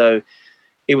video. So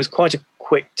it was quite a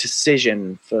quick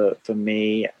decision for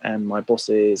me and my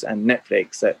bosses and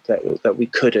Netflix that we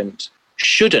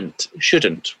shouldn't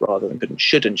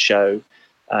show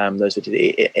those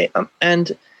videos.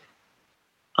 And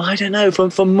I don't know,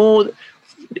 for more,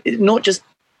 not just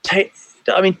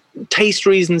taste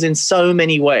reasons in so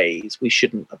many ways, we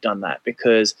shouldn't have done that,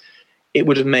 because it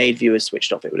would have made viewers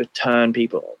switched off. It would have turned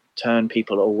people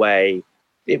away.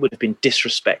 It would have been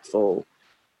disrespectful.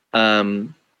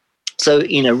 So,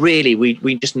 you know, really,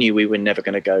 we just knew we were never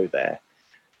going to go there.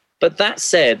 But that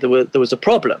said, there was a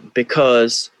problem,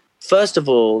 because first of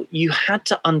all, you had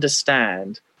to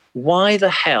understand why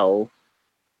the hell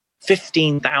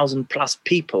 15,000 plus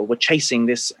people were chasing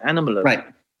this animal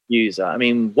abuser. I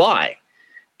mean, why?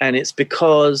 And it's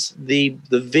because the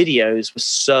videos were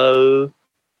so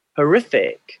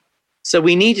horrific. So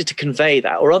we needed to convey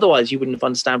that, or otherwise you wouldn't have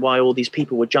understand why all these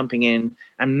people were jumping in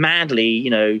and madly, you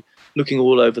know, looking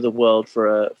all over the world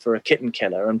for a kitten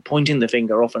killer and pointing the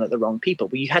finger often at the wrong people.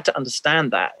 But you had to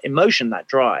understand that emotion, that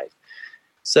drive.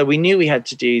 So we knew we had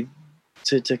to do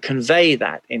to convey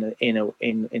that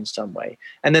in some way.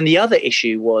 And then the other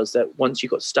issue was that once you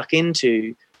got stuck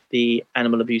into the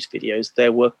animal abuse videos,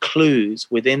 there were clues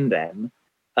within them.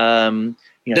 You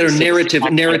know, they're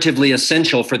narratively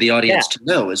essential for the audience to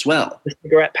know as well. The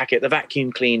cigarette packet, the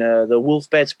vacuum cleaner, the wolf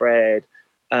bedspread,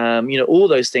 you know, all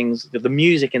those things, the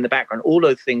music in the background, all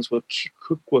those things were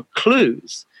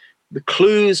clues. The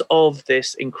clues of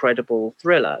this incredible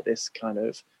thriller, this kind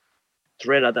of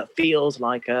thriller that feels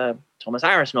like a Thomas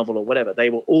Harris novel or whatever.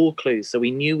 They were all clues. So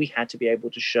we knew we had to be able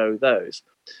to show those.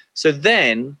 So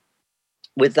then,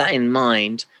 with that in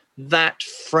mind, that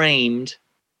framed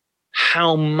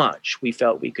how much we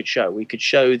felt we could show. We could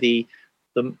show the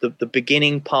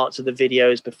beginning parts of the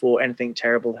videos before anything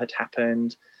terrible had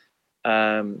happened,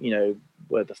 you know,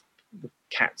 where the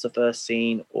cats are first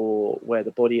seen or where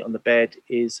the body on the bed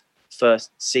is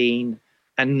first seen,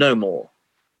 and no more.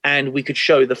 And we could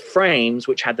show the frames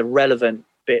which had the relevant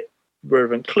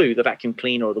clue, the vacuum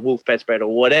cleaner or the wolf bedspread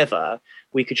or whatever.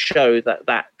 We could show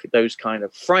that those kind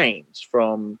of frames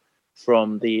from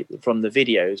the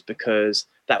videos, because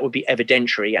that would be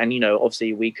evidentiary. And, you know,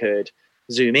 obviously we could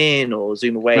zoom in or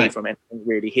zoom away from anything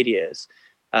really hideous.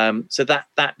 So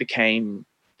that became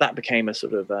a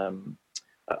sort of a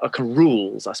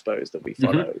rules, I suppose, that we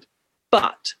followed.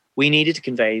 But we needed to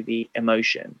convey the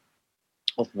emotion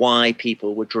of why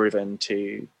people were driven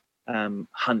to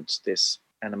hunt this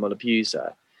animal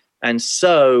abuser. And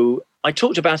so I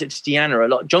talked about it to Deanna a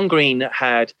lot. John Green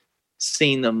had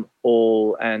seen them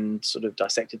all and sort of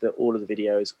dissected all of the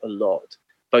videos a lot,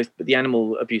 both the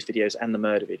animal abuse videos and the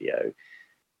murder video.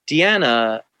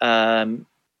 Deanna,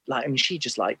 she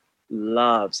just like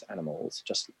loves animals,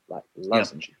 just like loves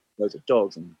them. She's loads of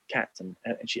dogs and cats,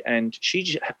 and she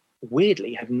just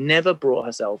weirdly had never brought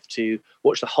herself to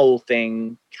watch the whole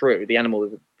thing through, the animal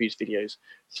abuse videos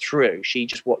through. She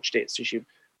just watched it, so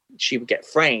she would get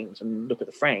frames and look at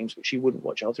the frames, but she wouldn't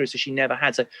watch it all through. So she never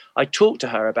had. So I talked to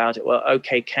her about it. Well,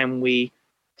 okay, can we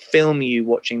film you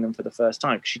watching them for the first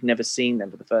time? Because she'd never seen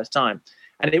them for the first time.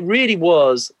 And it really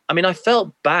was, I mean, I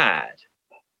felt bad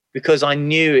because I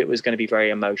knew it was going to be very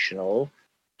emotional.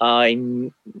 I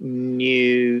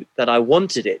knew that I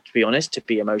wanted it, to be honest, to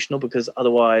be emotional, because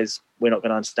otherwise we're not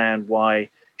going to understand why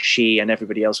she and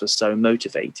everybody else was so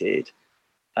motivated.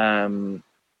 But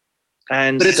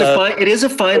it is a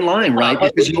fine line, right?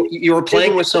 Because you're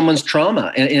playing with someone's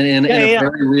trauma in a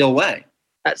very real way.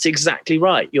 That's exactly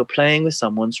right. You're playing with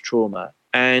someone's trauma.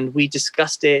 And we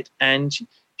discussed it, and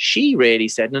she really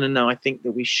said, no, I think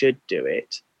that we should do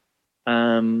it.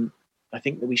 I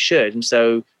think that we should. And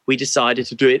so we decided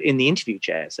to do it in the interview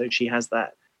chair. So she has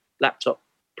that laptop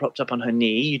propped up on her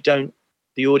knee.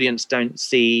 The audience don't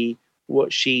see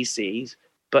what she sees,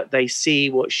 but they see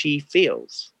what she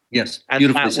feels. Yes, and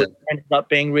beautifully that ended up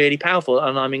being really powerful,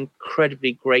 and I'm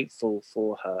incredibly grateful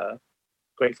to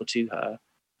her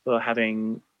for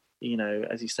having,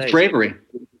 as you say, it's bravery.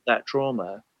 That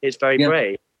trauma. It's very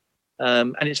brave,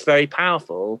 and it's very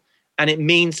powerful, and it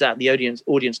means that the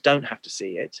audience don't have to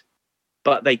see it,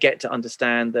 but they get to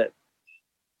understand that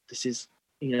this is,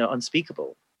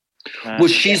 unspeakable. Well,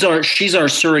 she's our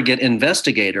surrogate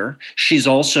investigator. She's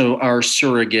also our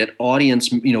surrogate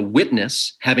audience,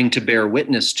 witness, having to bear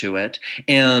witness to it.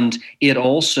 And it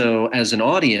also, as an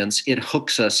audience, it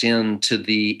hooks us into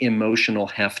the emotional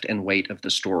heft and weight of the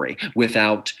story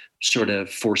without sort of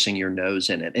forcing your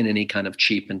nose in it in any kind of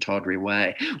cheap and tawdry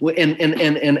way.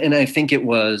 And I think it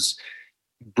was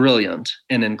brilliant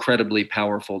and incredibly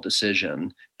powerful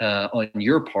decision on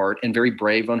your part, and very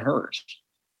brave on hers.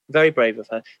 Very brave of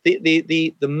her.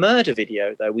 The murder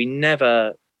video, though, we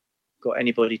never got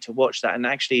anybody to watch that. And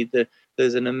actually,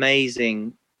 there's an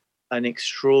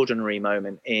extraordinary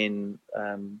moment in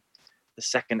the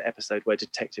second episode where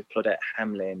Detective Claudette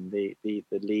Hamlin, the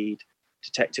lead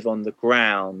detective on the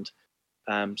ground,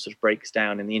 sort of breaks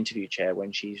down in the interview chair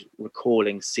when she's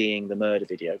recalling seeing the murder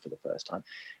video for the first time.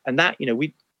 And that,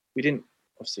 we didn't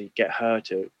obviously get her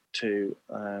to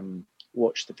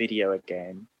watch the video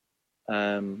again.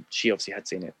 She obviously had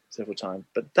seen it several times,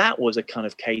 but that was a kind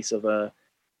of case of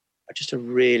just a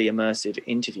really immersive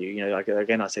interview.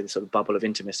 Again, I say the sort of bubble of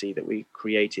intimacy that we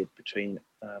created between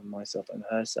myself and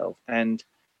herself. And,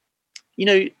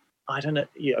 I don't know,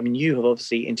 you have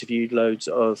obviously interviewed loads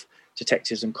of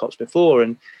detectives and cops before,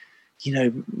 and,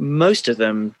 most of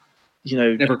them,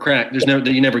 never crack.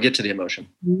 You never get to the emotion.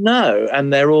 No,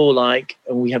 and they're all like,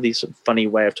 and we have these sort of funny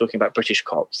way of talking about British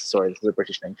cops. Sorry, this is a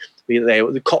British thing.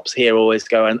 The cops here always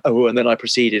go and then I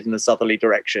proceeded in a southerly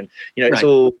direction. It's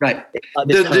all right.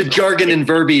 The jargon and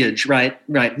verbiage, right.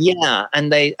 Yeah,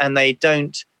 and they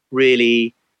don't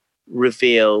really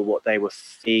reveal what they were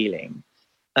feeling.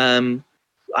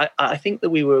 I think that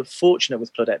we were fortunate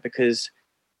with Claudette because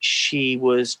she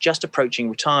was just approaching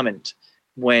retirement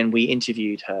when we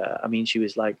interviewed her. I mean, she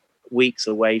was like weeks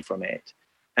away from it.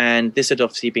 And this had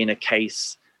obviously been a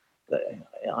case that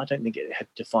I don't think it had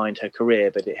defined her career,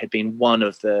 but it had been one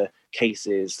of the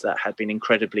cases that had been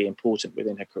incredibly important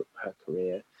within her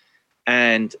career.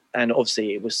 And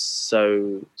obviously it was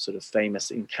so sort of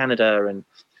famous in Canada and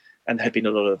there had been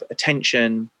a lot of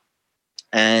attention.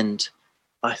 And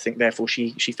I think therefore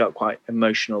she felt quite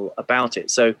emotional about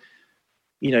it. So,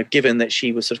 given that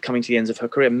she was sort of coming to the ends of her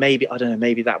career, maybe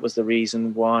that was the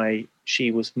reason why she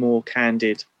was more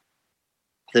candid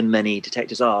than many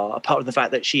detectives are, apart from the fact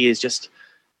that she is just,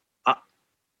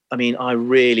 I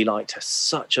really liked her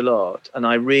such a lot. And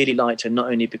I really liked her not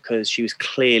only because she was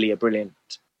clearly a brilliant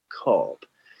cop,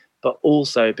 but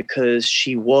also because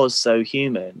she was so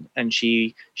human and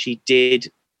she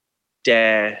did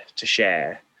dare to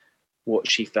share what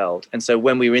she felt. And so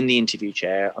when we were in the interview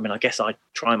chair, I guess I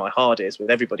try my hardest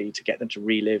with everybody to get them to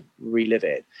relive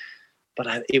it.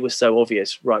 But it was so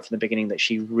obvious right from the beginning that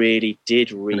she really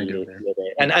did relive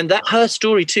it. And that her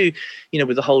story too,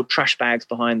 with the whole trash bags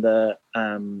behind the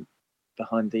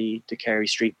De Carey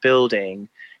Street building,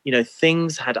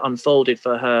 things had unfolded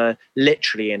for her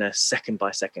literally in a second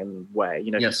by second way.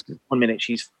 Yes. 1 minute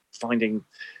she's finding,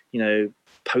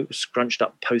 scrunched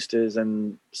up posters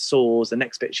and saws. The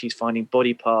next bit she's finding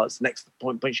body parts. The next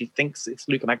point she thinks it's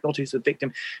Luca Magnotta who's the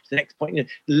victim. The next point,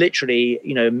 literally,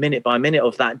 minute by minute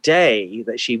of that day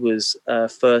that she was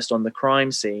first on the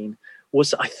crime scene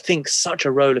was, I think, such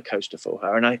a roller coaster for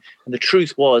her. And the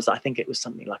truth was, I think it was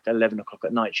something like 11 o'clock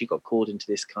at night. She got called into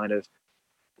this kind of,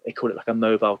 they call it like a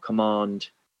mobile command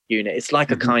unit. It's like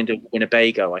a kind of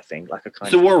Winnebago, I think, like a kind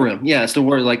it's the war room. Yeah, it's the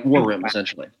war room,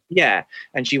 essentially. Yeah.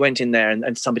 And she went in there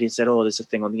and somebody had said, oh, there's a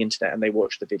thing on the internet, and they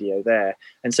watched the video there.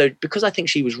 And so because I think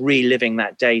she was reliving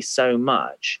that day so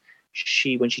much,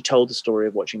 when she told the story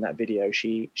of watching that video,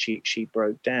 she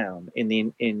broke down in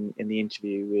the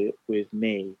interview with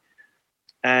me.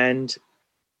 And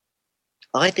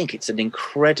I think it's an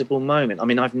incredible moment. I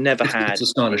mean, I've never had. It's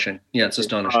astonishing. Yeah, it's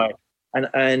astonishing.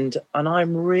 And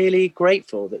I'm really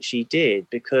grateful that she did,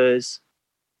 because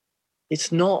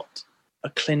it's not a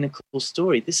clinical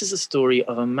story. This is a story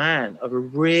of a man, of a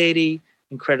really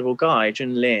incredible guy,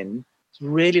 Jun Lin. It's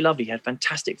really lovely. He had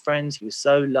fantastic friends. He was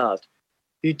so loved.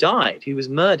 Who died? Who was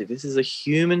murdered? This is a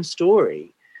human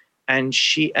story, and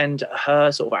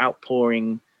her sort of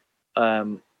outpouring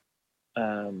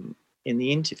in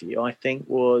the interview, I think,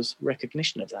 was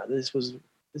recognition of that. This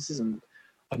isn't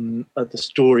the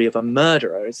story of a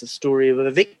murderer. It's the story of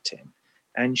a victim,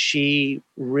 and she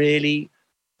really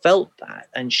felt that.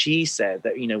 And she said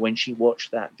that, when she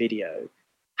watched that video,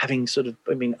 having sort of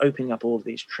been opening up all of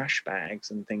these trash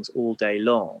bags and things all day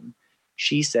long,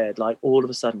 she said, like, all of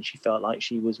a sudden she felt like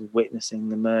she was witnessing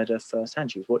the murder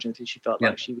firsthand. She was watching it. She felt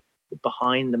like she was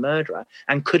behind the murderer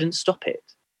and couldn't stop it.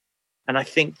 And I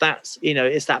think that's,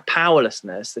 it's that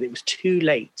powerlessness, that it was too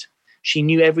late. She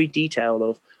knew every detail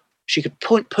of, she could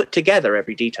put together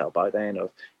every detail by then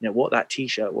of, what that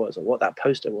T-shirt was, or what that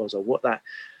poster was, or what that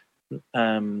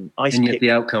ice and pick. yet the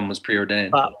outcome was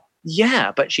preordained. But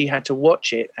she had to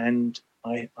watch it, and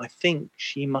I think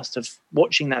she must have,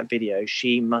 watching that video,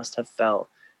 she must have felt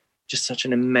just such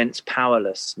an immense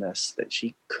powerlessness that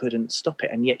she couldn't stop it,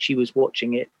 and yet she was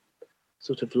watching it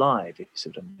sort of live, if you see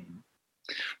what I mean.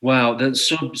 Wow, that's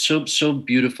so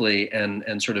beautifully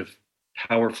and sort of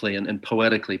powerfully and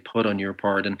poetically put on your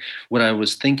part. And what I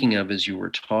was thinking of as you were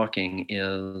talking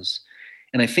is,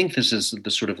 and I think this is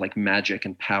the sort of like magic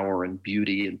and power and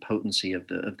beauty and potency of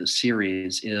the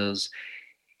series, is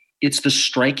it's the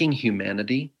striking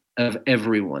humanity of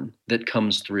everyone that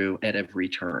comes through at every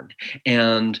turn.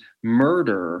 And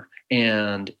murder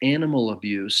and animal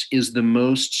abuse is the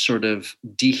most sort of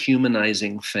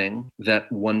dehumanizing thing that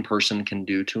one person can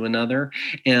do to another.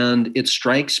 And it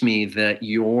strikes me that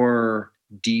your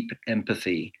deep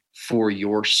empathy for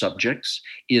your subjects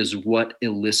is what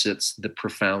elicits the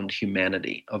profound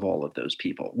humanity of all of those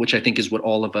people, which I think is what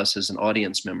all of us as an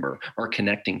audience member are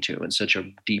connecting to in such a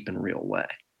deep and real way.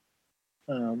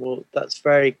 Well, that's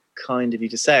very kind of you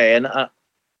to say, and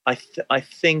I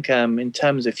think in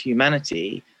terms of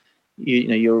humanity,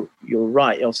 you're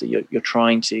right. Obviously, you're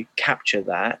trying to capture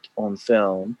that on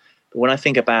film. But when I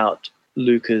think about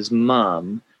Luca's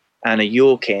mum, Anna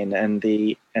Yorkin, and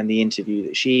the interview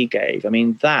that she gave, I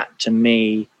mean, that to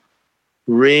me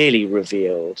really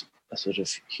revealed a sort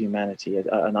of humanity,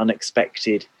 an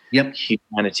unexpected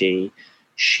humanity.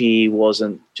 She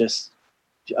wasn't just.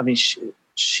 I mean,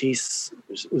 she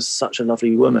was such a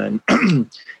lovely woman,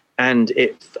 and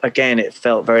it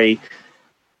felt very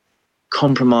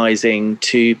compromising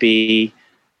to be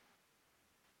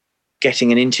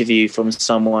getting an interview from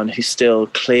someone who still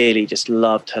clearly just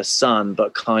loved her son,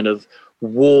 but kind of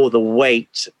wore the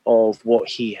weight of what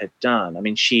he had done. I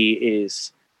mean, she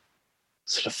is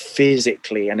sort of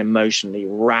physically and emotionally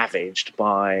ravaged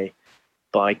by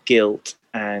guilt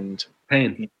and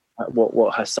pain,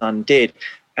 what her son did.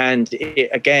 And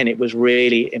it was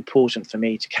really important for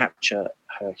me to capture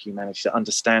her humanity, to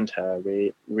understand her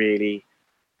really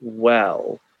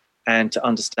well, and to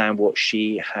understand what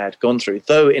she had gone through.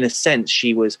 Though, in a sense,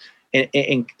 she was,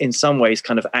 in some ways,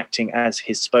 kind of acting as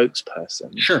his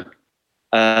spokesperson. Sure.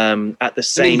 At the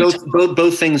same time,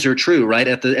 both things are true,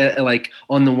 right? Like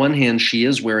on the one hand, she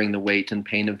is wearing the weight and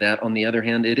pain of that. On the other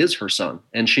hand, it is her son,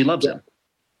 and she loves him.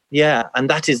 Yeah, and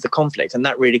that is the conflict, and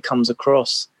that really comes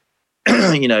across.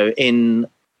 In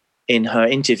her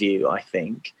interview, I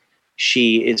think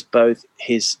she is both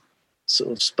his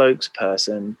sort of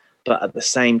spokesperson, but at the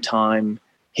same time,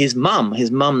 his mum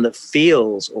that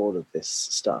feels all of this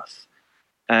stuff.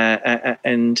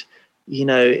 And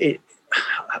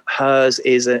hers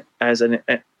is look,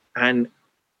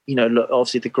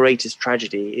 obviously the greatest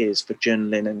tragedy is for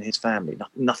Jun Lin and his family.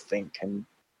 Nothing can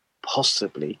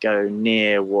possibly go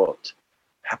near what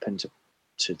happened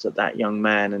to that young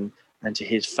man and to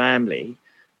his family.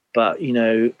 But,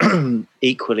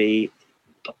 equally,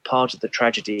 part of the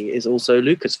tragedy is also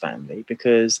Luca's family,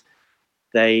 because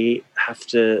they have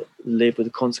to live with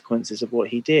the consequences of what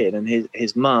he did. And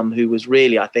his mum, who was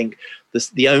really, I think,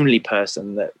 the only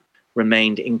person that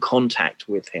remained in contact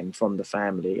with him from the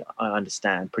family, I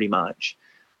understand, pretty much,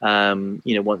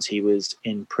 once he was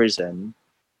in prison.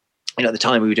 At the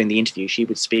time we were doing the interview, she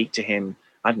would speak to him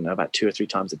I don't know, about 2 or 3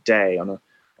 times a day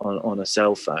on a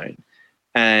cell phone.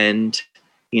 And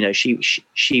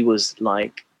she was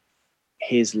like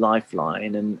his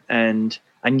lifeline,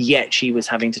 and yet she was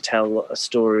having to tell a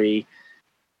story,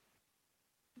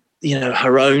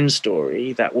 her own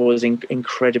story, that was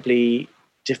incredibly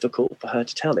difficult for her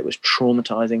to tell. It was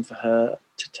traumatizing for her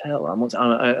to tell.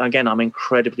 I'm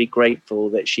incredibly grateful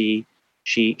that she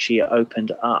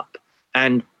opened up,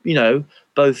 and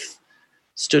both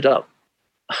stood up,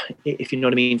 if you know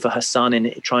what I mean, for her son,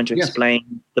 in trying to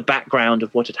explain the background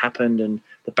of what had happened and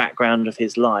the background of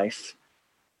his life,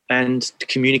 and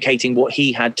communicating what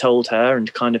he had told her,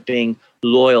 and kind of being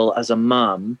loyal as a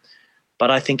mum.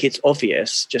 But I think it's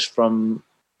obvious just from,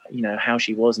 how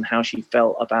she was and how she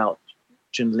felt about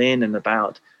Junlin, and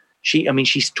about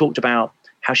she's talked about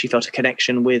how she felt a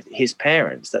connection with his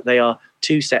parents, that they are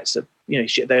two sets of,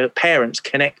 their parents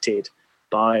connected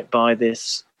by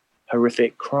this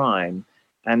horrific crime.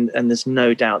 And there's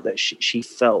no doubt that she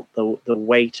felt the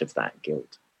weight of that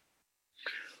guilt.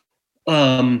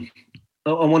 I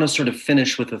want to sort of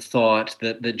finish with a thought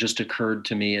that just occurred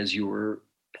to me as you were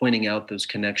pointing out those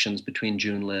connections between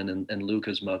Junlin and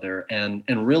Luca's mother, and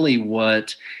really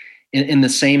what, in the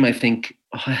same, I think,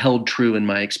 held true in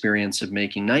my experience of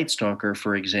making Night Stalker,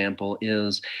 for example,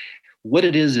 is what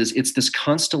it is it's this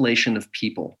constellation of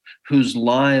people whose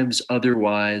lives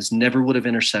otherwise never would have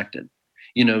intersected.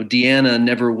 Deanna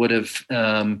never would have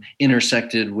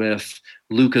intersected with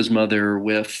Luca's mother,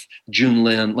 with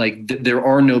Junlin. Like there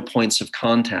are no points of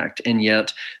contact, and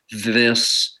yet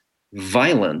this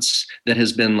violence that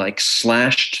has been like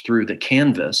slashed through the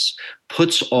canvas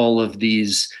puts all of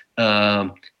these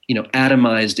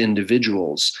atomized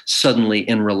individuals suddenly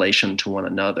in relation to one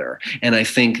another. And I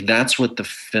think that's what the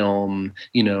film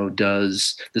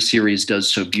does, the series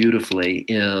does so beautifully,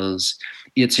 is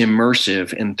it's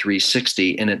immersive in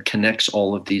 360, and it connects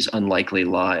all of these unlikely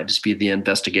lives via the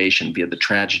investigation, via the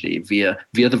tragedy, via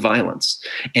the violence.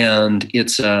 And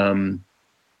it's a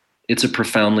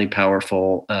profoundly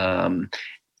powerful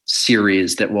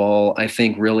series that will, I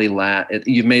think, really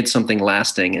you've made something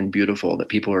lasting and beautiful that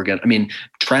people are going,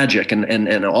 tragic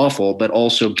and awful, but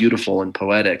also beautiful and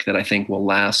poetic, that I think will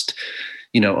last,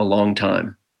 a long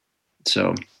time.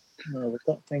 So. Oh,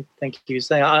 thank you for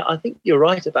saying. I think you're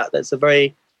right about that. It's a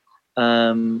very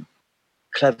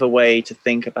clever way to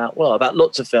think about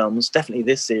lots of films. Definitely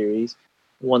this series,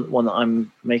 one that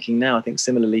I'm making now, I think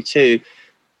similarly too.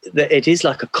 That it is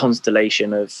like a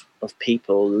constellation of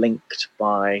people linked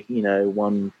by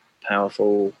one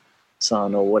powerful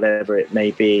son or whatever it may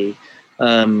be.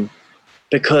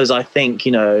 Because I think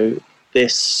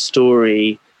this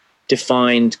story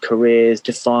defined careers,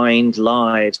 defined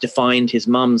lives, defined his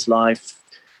mum's life,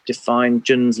 defined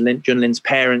Junlin's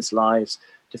parents' lives,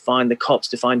 defined the cops,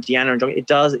 defined Deanna and John. It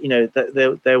does,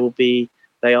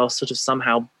 they are sort of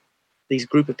somehow, these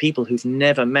group of people who've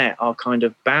never met are kind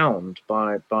of bound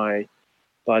by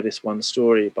this one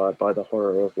story, by the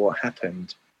horror of what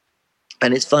happened.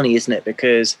 And it's funny, isn't it?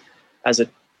 Because as a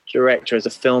director, as a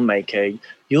filmmaker,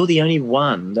 you're the only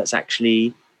one that's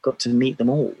actually got to meet them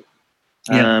all.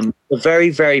 Yeah. A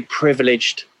very, very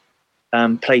privileged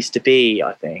place to be,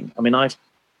 I think.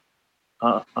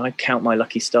 I count my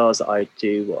lucky stars that I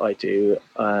do what I do,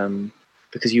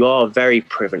 because you are very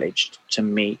privileged to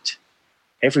meet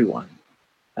everyone.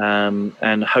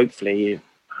 And hopefully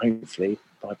by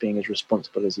being as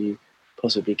responsible as you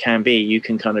possibly can be, you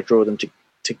can kind of draw them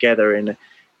together in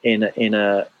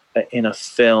a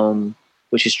film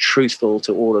which is truthful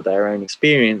to all of their own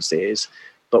experiences,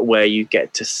 but where you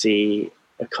get to see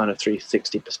a kind of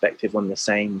 360 perspective on the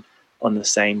same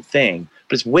thing.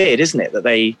 But it's weird, isn't it, that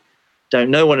they don't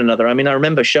know one another? I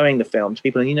remember showing the film to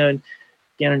people, and Deanna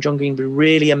and John Green were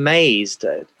really amazed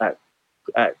at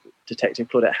Detective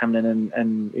Claudette Hamlin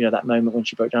and that moment when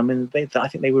she broke down. I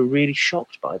think they were really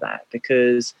shocked by that,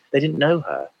 because they didn't know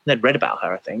her. They'd read about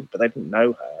her, I think, but they didn't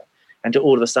know her. And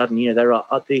all of a sudden, there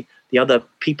are the other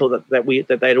people that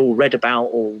they'd all read about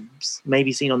or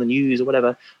maybe seen on the news or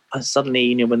whatever. And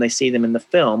suddenly, when they see them in the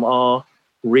film, are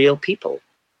real people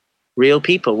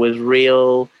with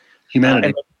real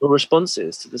humanity,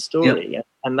 responses to the story. Yep.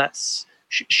 And that's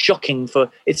shocking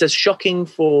it's as shocking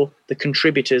for the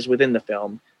contributors within the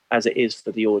film as it is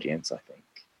for the audience, I think.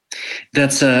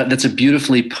 That's a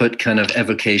beautifully put kind of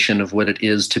evocation of what it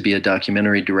is to be a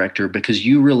documentary director, because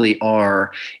you really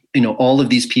are, all of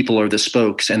these people are the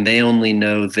spokes, and they only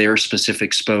know their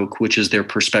specific spoke, which is their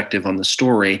perspective on the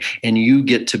story. And you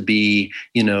get to be,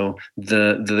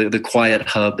 the quiet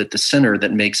hub at the center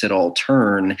that makes it all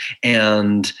turn.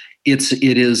 And it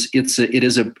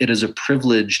is a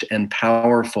privileged and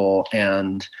powerful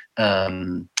and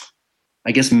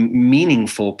I guess,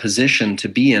 meaningful position to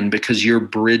be in, because you're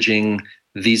bridging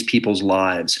these people's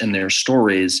lives and their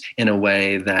stories in a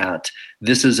way that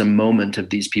this is a moment of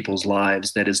these people's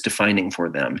lives that is defining for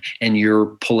them, and you're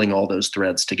pulling all those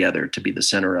threads together to be the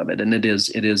center of it. And it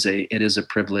is a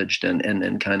privileged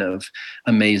and kind of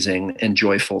amazing and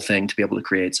joyful thing to be able to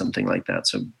create something like that.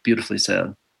 So beautifully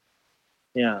said.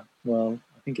 Yeah, well,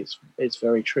 I think it's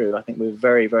very true. I think we're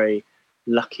very, very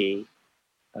lucky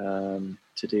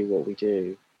to do what we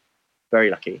do. Very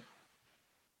lucky.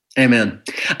 Amen.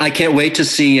 I can't wait to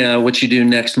see what you do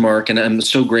next, Mark, and I'm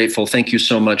so grateful. Thank you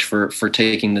so much for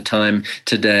taking the time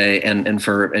today, and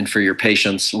for your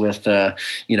patience with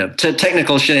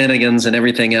technical shenanigans and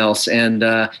everything else. And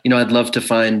I'd love to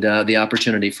find the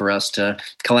opportunity for us to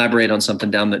collaborate on something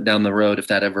down the road, if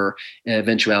that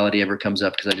eventuality ever comes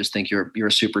up, because I just think you're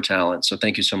a super talent. So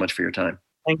thank you so much for your time.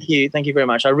 Thank you very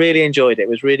much. I really enjoyed it. It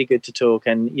was really good to talk.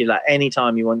 And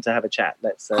anytime you want to have a chat,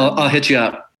 let's. I'll hit you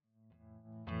up.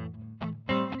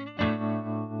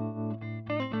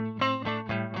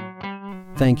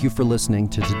 Thank you for listening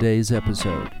to today's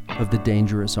episode of The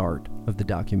Dangerous Art of the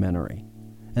Documentary.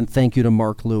 And thank you to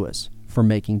Mark Lewis for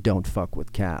making Don't Fuck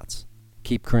with Cats.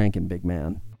 Keep cranking, big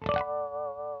man.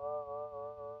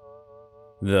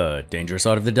 The Dangerous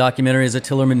Art of the Documentary is a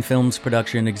Tillerman Films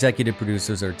production. Executive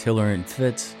producers are Tiller and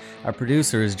Fitz. Our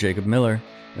producer is Jacob Miller.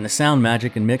 And the sound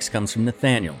magic and mix comes from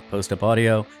Nathaniel, Post Up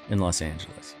Audio in Los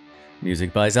Angeles.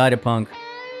 Music by Zydapunk.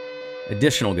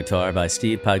 Additional guitar by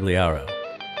Steve Pagliaro.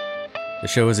 The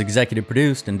show is executive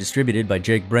produced and distributed by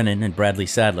Jake Brennan and Bradley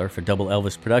Sadler for Double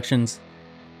Elvis Productions.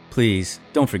 Please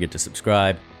don't forget to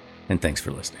subscribe, and thanks for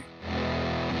listening.